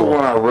lot of people. That's the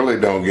one I really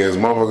don't get. Is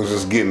motherfuckers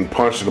just getting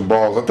punched in the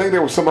balls. I think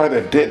there was somebody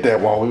that did that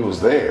while we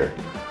was there.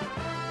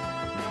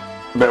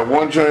 That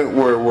one joint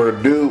where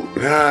dude,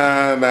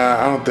 I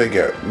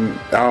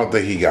don't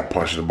think he got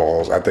punched in the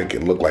balls. I think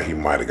it looked like he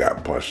might have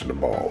got punched in the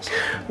balls.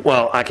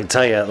 Well, I can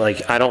tell you,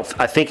 like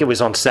I think it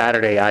was on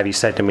Saturday. Ivy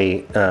said to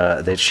me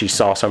that she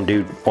saw some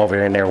dude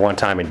over in there one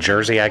time in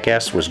Jersey, I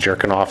guess, was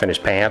jerking off in his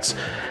pants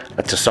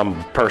to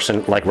some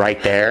person like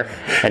right there,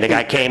 and the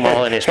guy came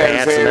all in his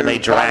pants, and then they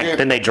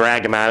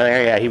dragged him out of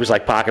there. Yeah, he was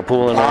like pocket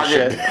pooling and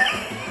shit.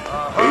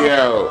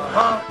 Yo.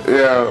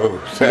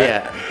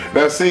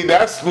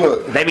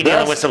 Look. They be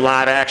dealing with some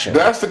live action.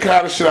 That's the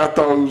kind of shit I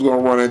thought we was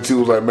gonna run into.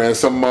 It was like, man,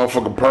 some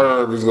motherfucking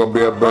perv is gonna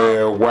be up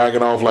there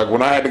wagging off. Like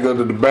when I had to go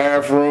to the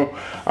bathroom,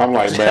 I'm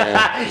like,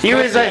 man. You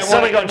was like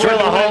somebody gonna drill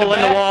a hole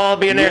in the wall,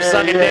 be in there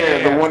sucking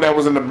dick. The one that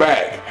was in the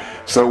back.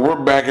 So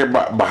we're back here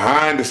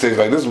behind the stage.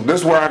 Like this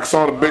is where I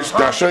saw the bitch.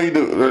 I'll show you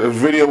the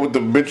video with the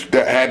bitch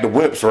that had the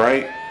whips,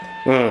 right?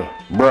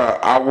 Bruh,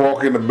 I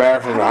walk in the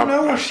bathroom. I don't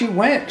know where she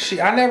went.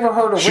 I never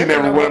heard her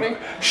whipping nobody.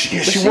 She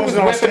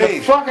wasn't on stage.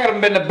 The fuck out of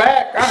him in the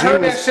back. I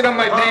heard that shit. I'm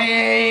like,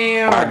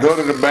 damn. I go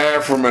to the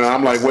bathroom and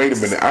I'm like, wait a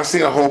minute. I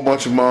seen a whole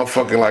bunch of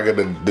motherfucking like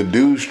the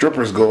dude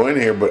strippers go in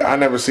here, but I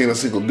never seen a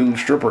single dude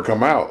stripper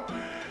come out.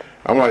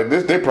 I'm like,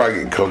 they probably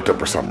getting coked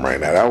up or something right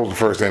now. That was the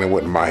first thing that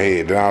went in my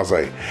head. Then I was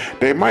like,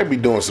 they might be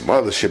doing some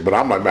other shit, but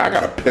I'm like, man, I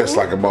gotta piss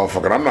like a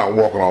motherfucker. I'm not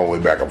walking all the way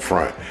back up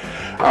front.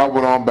 I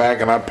went on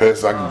back and I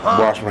pissed. I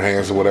wash my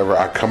hands or whatever.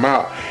 I come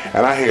out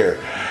and I hear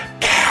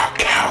cow,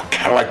 cow,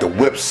 cow, like the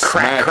whips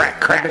crack.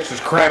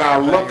 And I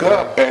look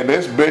up and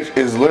this bitch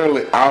is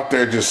literally out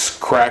there just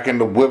cracking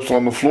the whips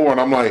on the floor.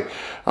 And I'm like,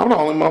 I'm the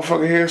only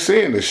motherfucker here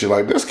seeing this shit.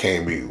 Like, this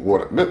can't be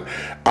what.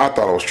 I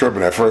thought I was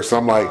tripping at first. So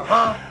I'm like,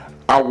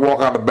 I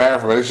walk out the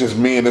bathroom and it's just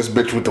me and this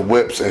bitch with the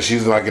whips, and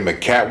she's like in the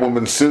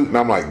Catwoman suit, and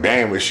I'm like,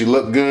 damn, she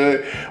look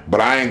good,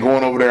 but I ain't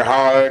going over there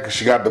holler because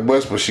she got the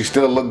whips, but she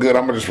still look good.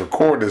 I'm gonna just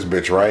record this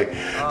bitch, right?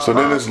 So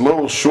then this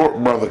little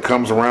short brother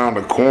comes around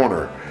the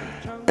corner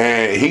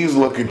and he's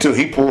looking too.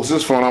 He pulls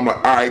his phone. I'm like,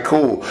 all right,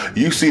 cool.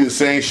 You see the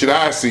same shit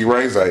I see,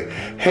 right? He's like,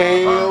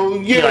 hell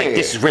yeah. You're like,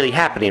 this is really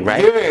happening,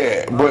 right?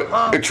 Yeah,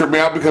 but it tripped me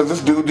out because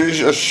this dude is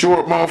a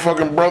short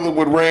motherfucking brother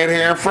with red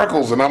hair and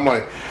freckles, and I'm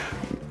like,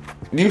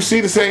 you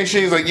see the same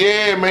shit? He's like,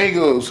 yeah, man. He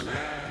goes,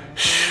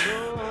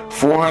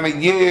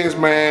 400 years,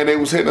 man. They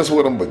was hitting us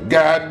with them, but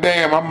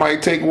goddamn, I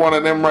might take one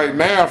of them right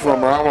now from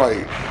her. I'm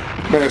like,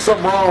 man,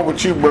 something wrong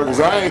with you, bro, because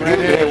I ain't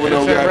getting there with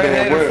no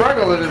goddamn whip.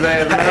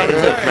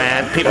 Look,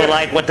 man, people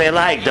like what they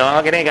like,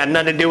 dog. It ain't got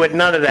nothing to do with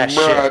none of that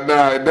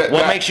shit.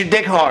 What makes your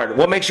dick hard?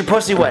 What makes your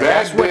pussy wet?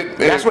 That's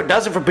what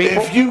does it for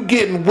people. If you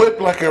getting whipped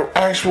like an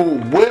actual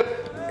whip,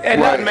 and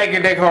nothing make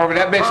your dick hard with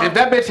that bitch. If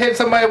that bitch hit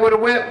somebody with a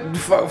whip,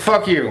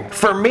 fuck you.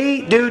 For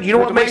me, dude, you know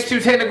what makes you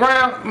hit the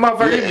ground,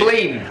 motherfucker, you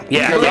bleeding.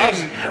 Yeah, that's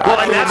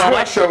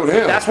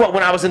what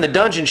when I was in the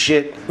dungeon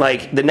shit.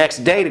 Like the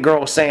next day, the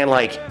girl was saying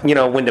like, you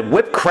know, when the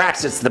whip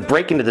cracks, it's the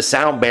break into the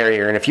sound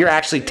barrier, and if you're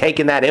actually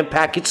taking that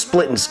impact, it's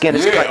splitting skin.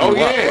 It's cutting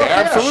you up.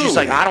 Absolutely. She's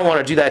like, I don't want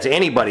to do that to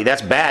anybody.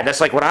 That's bad.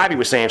 That's like what Ivy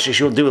was saying.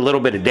 She'll do a little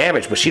bit of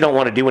damage, but she don't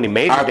want to do any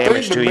major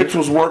damage to you. I think the bitch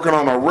was working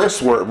on her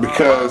wrist work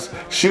because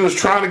she was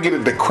trying to get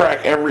it to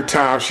crack every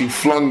time she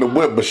flung the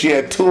whip, but she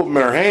had two of them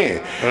in her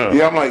hand.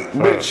 Yeah, I'm like,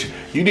 bitch,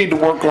 you need to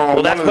work on.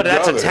 Well,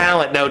 that's a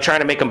talent though. Trying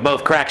to make them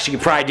both crack. She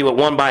could probably do it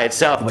one by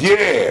itself. But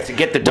to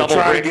get the double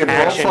grip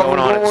action going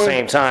on at the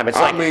same time. It's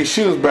like, I mean,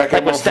 she was back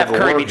like when Steph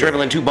Curry be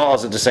dribbling two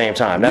balls at the same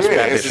time. That's what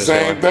that it's the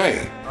same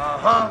thing.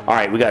 All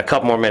right, we got a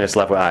couple more minutes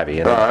left with Ivy,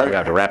 and we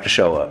have to wrap the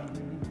show up.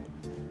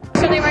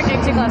 sure they weren't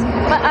getting too close.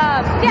 But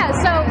yeah,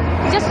 so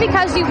just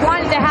because you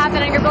want it to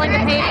happen and you're willing to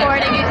pay for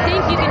it and you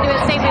think you can do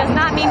it safely does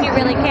not mean you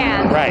really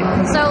can. Right.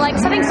 So like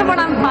setting someone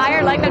on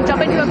fire, letting them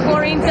jump into a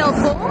chlorine-filled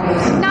pool,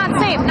 not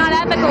safe, not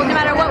ethical, no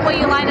matter what way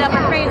you line it up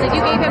or phrase it. You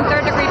gave him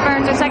third-degree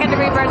burns or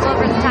second-degree burns all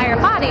over his entire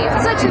body.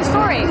 It's a true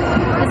story.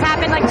 This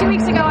happened like 2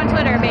 weeks ago on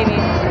Twitter, maybe.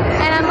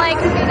 And I'm like,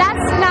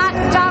 that's not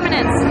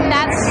dominance.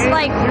 That's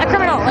like a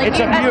criminal. Like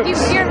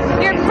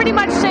you're pretty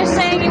much just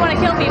saying you want to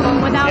kill people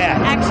without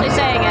actually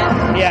saying it.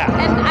 Yeah.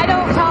 And I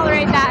don't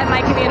tolerate that in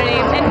my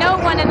community, and no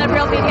one in the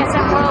real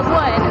BDSM world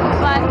would.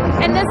 But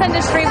in this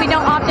industry, we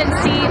don't often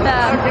see the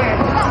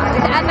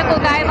ethical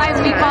guidelines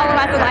we follow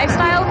as a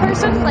lifestyle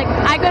person. Like,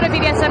 I go to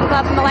BDSM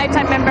Club, I'm a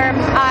lifetime member.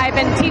 I've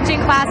been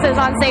teaching classes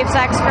on safe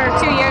sex for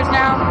 2 years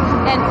now,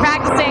 and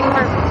practicing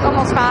for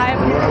almost 5.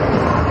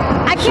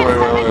 I can't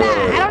like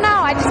that. I don't know.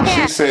 I just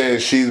can't. She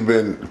said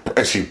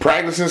is she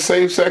practicing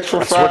safe sex for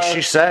 5? That's what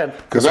she said.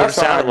 Because that's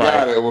how I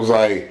got it. It was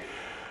like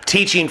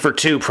teaching for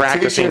 2,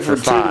 practicing for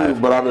 5.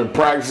 2, but I've been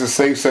practicing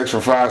safe sex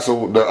for 5.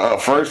 So the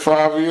first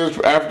 5 years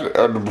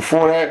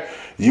before that,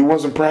 you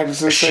wasn't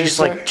practicing safe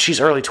sex? She's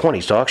early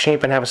 20s, dog. She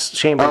ain't been doing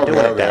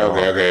it that long.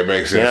 Okay, it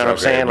makes sense. You know what I'm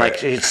saying?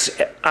 Like, it's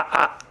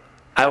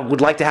I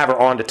would like to have her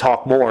on to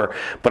talk more,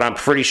 but I'm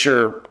pretty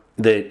sure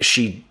that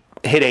she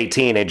hit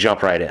 18 and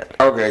jumped right in.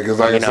 Okay, because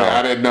like I said,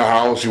 I didn't know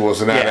how old she was,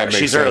 so now that makes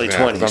she's sense. early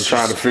 20s. I'm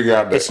trying to figure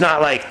out. It's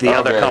not like the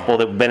other couple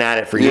that have been at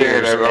it for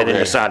years and then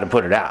decided to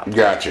put it out.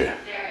 Gotcha.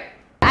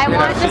 I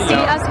want to see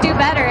us do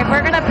better. If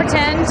we're going to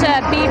pretend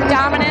to be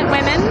dominant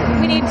women,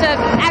 we need to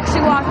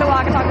actually walk the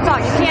walk and talk the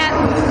talk. You can't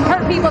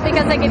hurt people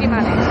because they give you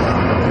money.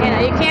 You know,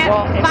 you can't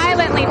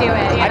violently do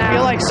it. I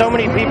feel like so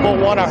many people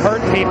want to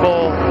hurt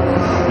people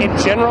in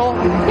general.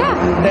 Yeah.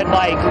 That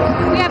like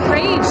we have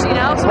rage, you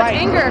know, some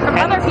anger from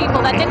other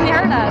people that didn't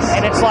hurt us.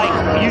 And it's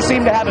like you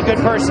seem to have a good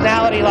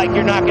personality. Like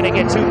you're not going to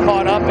get too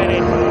caught up in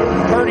it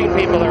hurting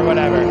people or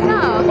whatever.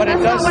 No, but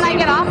that's not what I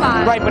get off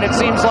on. Right, but it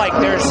seems like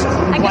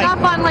I get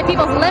off on like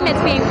people's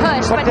limits being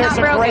pushed, but not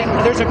broken.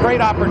 There's a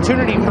great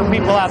opportunity for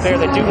people out there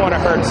that do want to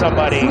hurt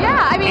somebody.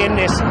 Yeah, I mean, in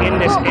this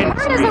industry.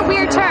 Hurt is a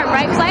weird term,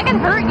 right? Because I can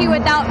hurt you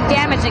without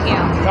damaging you.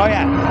 Oh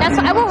yeah.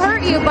 I will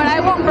hurt you, but I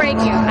won't break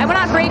you. I will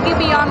not break you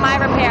beyond my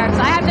repair.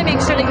 Because I have to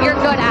make sure that you're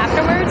good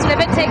afterwards. And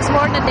if it takes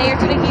more than a day or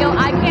 2 to heal,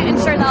 I can't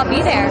ensure that I'll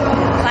be there.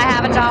 Because I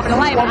have a job in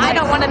life. I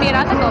don't want to be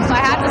unethical, so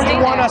I have to stay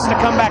there. You want us to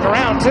come back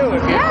around too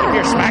if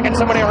you're smacking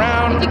somebody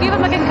around. If you give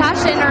them a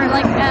concussion or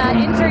like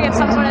injury of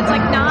some sort, it's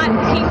like not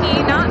kinky,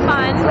 not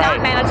fun,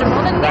 not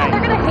manageable. Then they're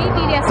gonna hate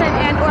BDSM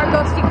and or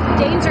go through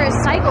dangerous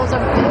cycles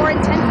of more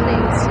intense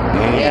things.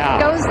 It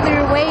goes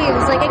through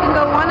waves. Like it can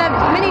go one of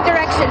many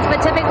directions, but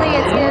typically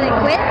it's either they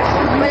quit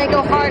or they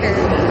go harder,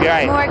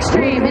 more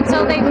extreme, and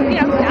so they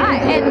die.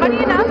 And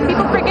funny enough,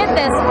 people forget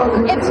this.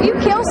 If you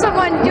kill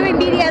someone doing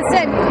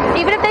BDSM,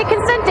 even if they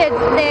consented,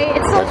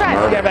 it's still a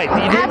crime. Yeah, right.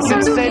 You didn't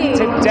consent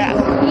to death.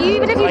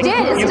 Even if you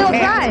did, it's still a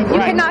crime. You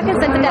cannot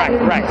consent to death.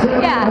 Right.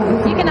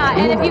 Yeah, you cannot.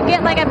 And if you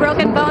get like a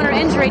broken bone or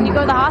injury and you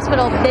go to the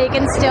hospital, they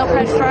can still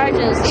press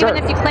charges. Even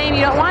if you claim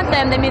you don't want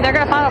them, they're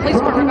going to file a police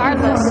report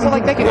regardless. So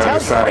like they can tell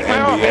you, like,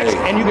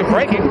 and you can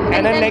break it,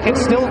 and then they can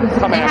still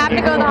come after you. They have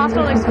to go to the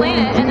hospital and explain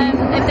it, and then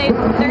if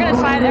they're going to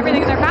try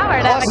everything in their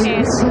power to have a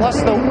case.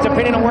 Plus,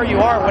 depending on where you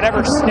are,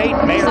 whatever state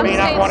may or may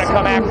not want to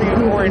come after you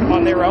for it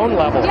on their own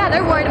level. Yeah,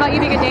 they're worried about you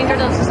being a danger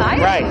to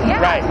society.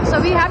 Right. So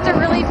we have to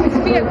really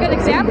be a good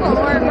example,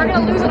 or we're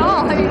going to lose it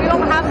all. I mean, we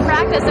don't have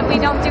practice if we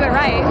don't do it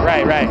right.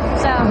 Right.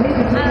 So I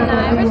don't know.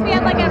 I wish we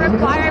had like a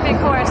requirement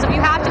course. If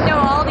you have to know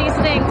all these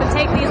things and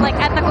take these like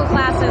ethical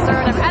classes or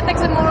whatever,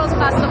 ethics and morals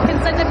classes of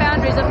consent and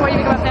boundaries before you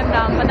become a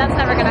femdom, but that's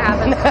never going to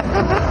happen.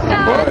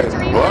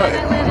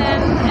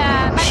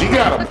 She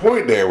got a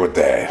point there with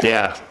that.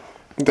 Yeah.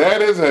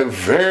 That is a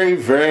very,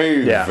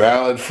 very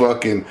valid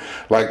fucking,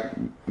 like,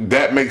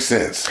 that makes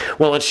sense.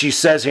 Well, and she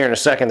says here in a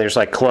second, there's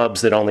like clubs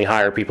that only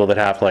hire people that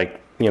have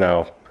like,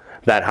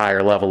 that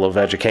higher level of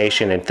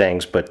education and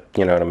things, but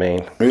you know what I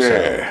mean?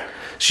 Yeah. So,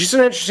 she's an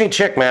interesting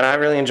chick, man. I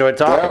really enjoyed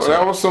talking to her.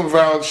 That was some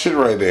valid shit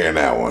right there in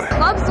that one.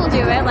 Clubs will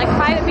do it. Like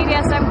private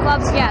BDSM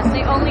clubs, yes.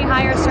 They only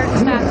hire certain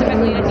staff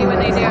typically to do what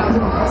they do.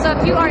 So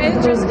if you are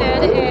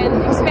interested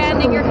in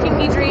expanding your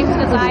kinky dreams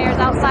and desires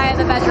outside of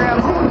the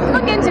bedroom,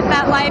 look into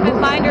that life and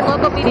find your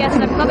local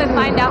BDSM club and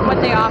find out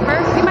what they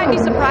offer. You might be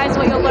surprised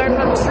what you'll learn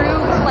from true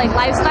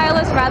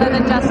lifestylists rather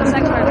than just a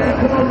sex worker.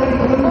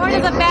 Porn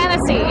is a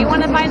fantasy. You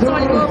want to find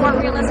someone a little more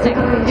realistic.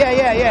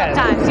 Yeah.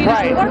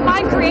 Sometimes, or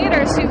find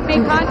creators who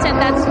make content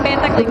that's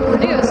fantastically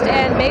produced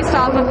and based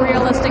off of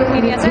realistic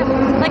BDSM,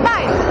 like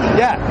mine.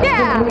 Yeah.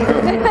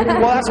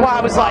 Well, that's why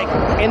I was like,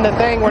 in the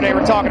thing where they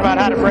were talking about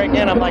how to break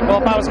in, I'm like,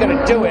 well, if I was going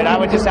to do it, I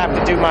would just have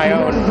to do my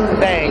own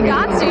thing. You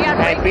got to. You got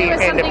to and be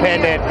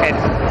independent. And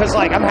because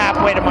like I'm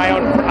halfway to my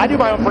own. I do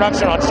my own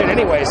production on shit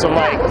anyway, so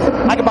like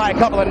I can buy a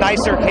couple of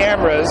nicer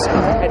cameras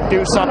and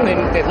do something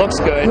that looks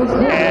good,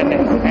 and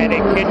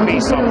it can be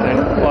something.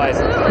 But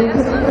this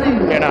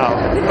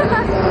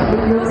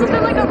has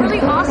been like a really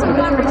awesome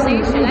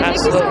conversation. Thank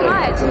you so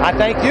much. I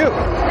thank you.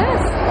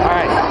 Yes. All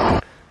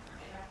right.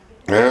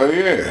 Hell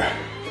yeah.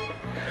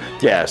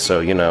 Yeah, so,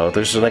 you know,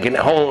 there's like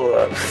a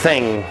whole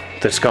thing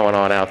that's going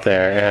on out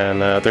there,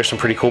 and there's some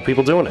pretty cool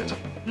people doing it.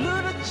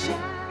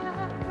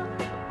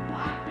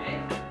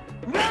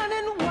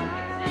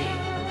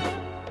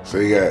 So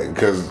you got,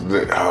 because,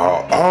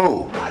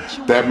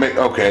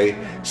 okay.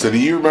 So do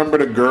you remember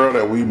the girl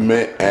that we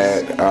met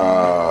at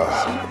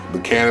the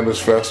Cannabis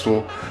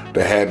Festival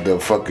that had the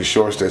fucking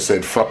shorts that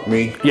said "fuck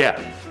me"?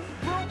 Yeah.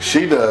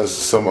 She does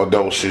some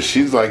adult shit.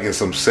 She's like in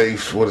some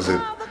safe, what is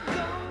it?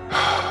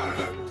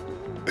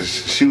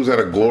 She was at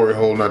a glory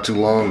hole not too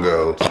long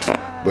ago.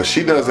 But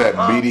she does that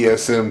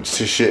BDSM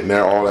shit and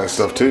all that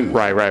stuff too.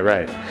 Right.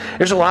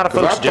 There's a lot of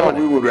folks doing it. I thought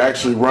we would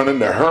actually run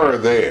into her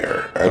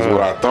there, as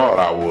what I thought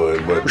I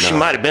would. But she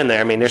might have been there.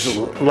 I mean, there's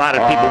a lot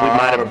of people we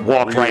might have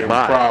walked right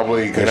by.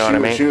 Probably,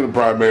 because she would have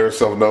probably made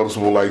herself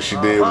noticeable like she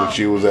did when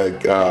she was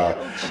at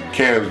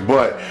Cannabis.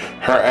 But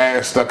her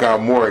ass stuck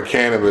out more at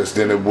Cannabis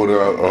than it would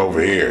have over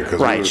here.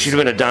 Right, she'd have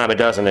been a dime a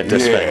dozen at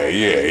this thing.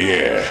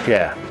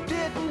 Yeah.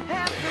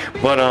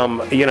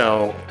 But, you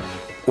know,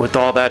 with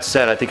all that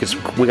said, I think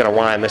we got to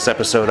wind this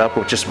episode up.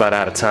 We're just about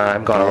out of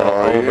time. Gone a little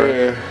over.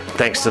 Yeah.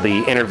 Thanks to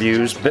the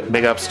interviews.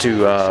 Big ups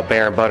to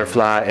Bear and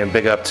Butterfly, and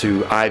big up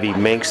to Ivy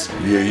Minx.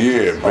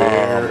 Yeah,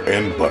 Bear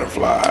and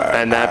Butterfly.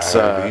 And that's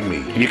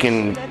you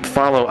can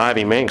follow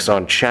Ivy Minx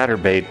on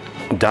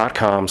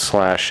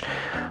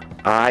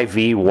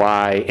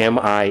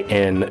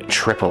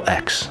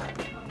chatterbait.com/IVYMINXXX.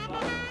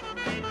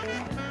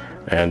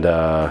 And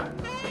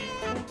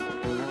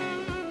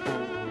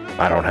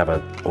I don't have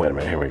a. Wait a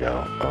minute. Here we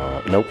go.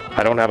 Nope.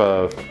 I don't have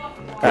a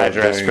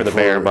address for the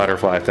Bear and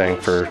Butterfly thing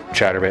for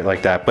Chatterbait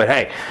like that. But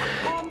hey,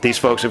 these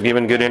folks have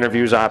given good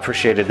interviews. I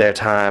appreciated their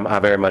time. I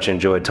very much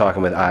enjoyed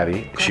talking with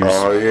Ivy. She was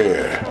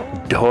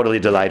totally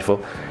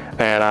delightful.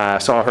 And I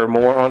saw her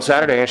more on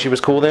Saturday, and she was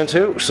cool then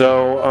too.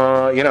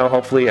 So, you know,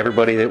 hopefully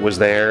everybody that was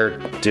there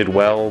did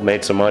well,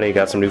 made some money,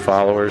 got some new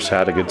followers,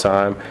 had a good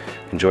time,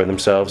 enjoyed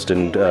themselves,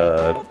 didn't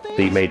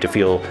be made to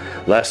feel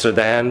lesser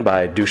than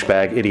by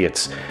douchebag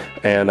idiots.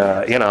 And,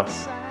 you know,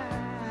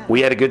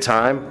 we had a good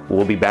time.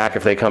 We'll be back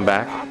if they come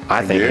back.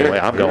 I think anyway.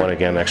 I'm going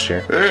again next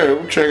year. Yeah,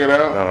 we'll check it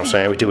out. You know what I'm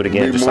saying? We do it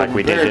again just like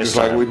we did this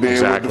time. Just like we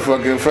did with the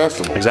fucking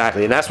festival.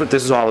 Exactly. And that's what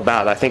this is all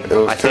about. I think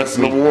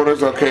testing the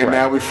waters. Okay,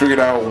 now we figured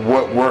out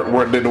what worked,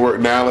 what didn't work.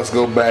 Now let's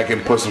go back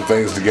and put some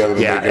things together to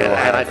make it all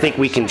happen. And I think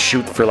we can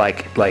shoot for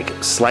like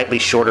slightly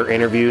shorter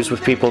interviews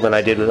with people than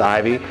I did with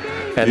Ivy.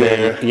 And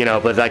then, you know,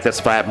 but like that's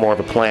if I have more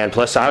of a plan.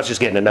 Plus, I was just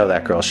getting to know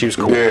that girl. She was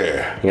cool.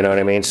 Yeah. You know what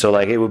I mean? So,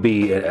 like, it would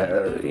be,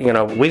 you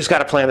know, we just got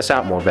to plan this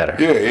out more better.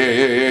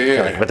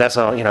 Yeah. Like, but that's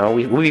all, you know,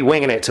 we be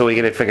winging it till we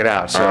get it figured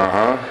out. So,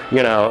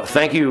 you know,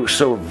 thank you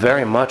so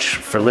very much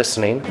for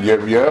listening.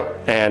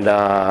 Yep.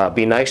 And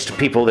be nice to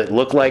people that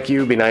look like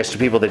you. Be nice to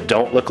people that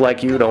don't look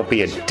like you. Don't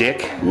be a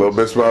dick. Little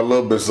bits by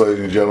little bits, ladies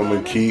and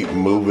gentlemen. Keep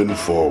moving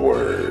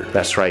forward.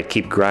 That's right.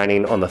 Keep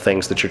grinding on the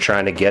things that you're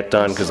trying to get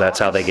done, because that's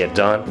how they get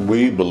done.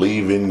 We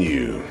believe in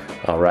you.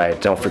 All right.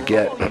 Don't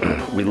forget,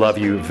 we love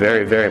you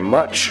very, very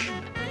much.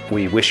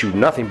 We wish you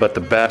nothing but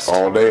the best.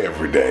 All day,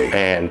 every day.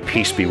 And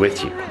peace be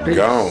with you.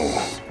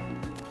 Gone.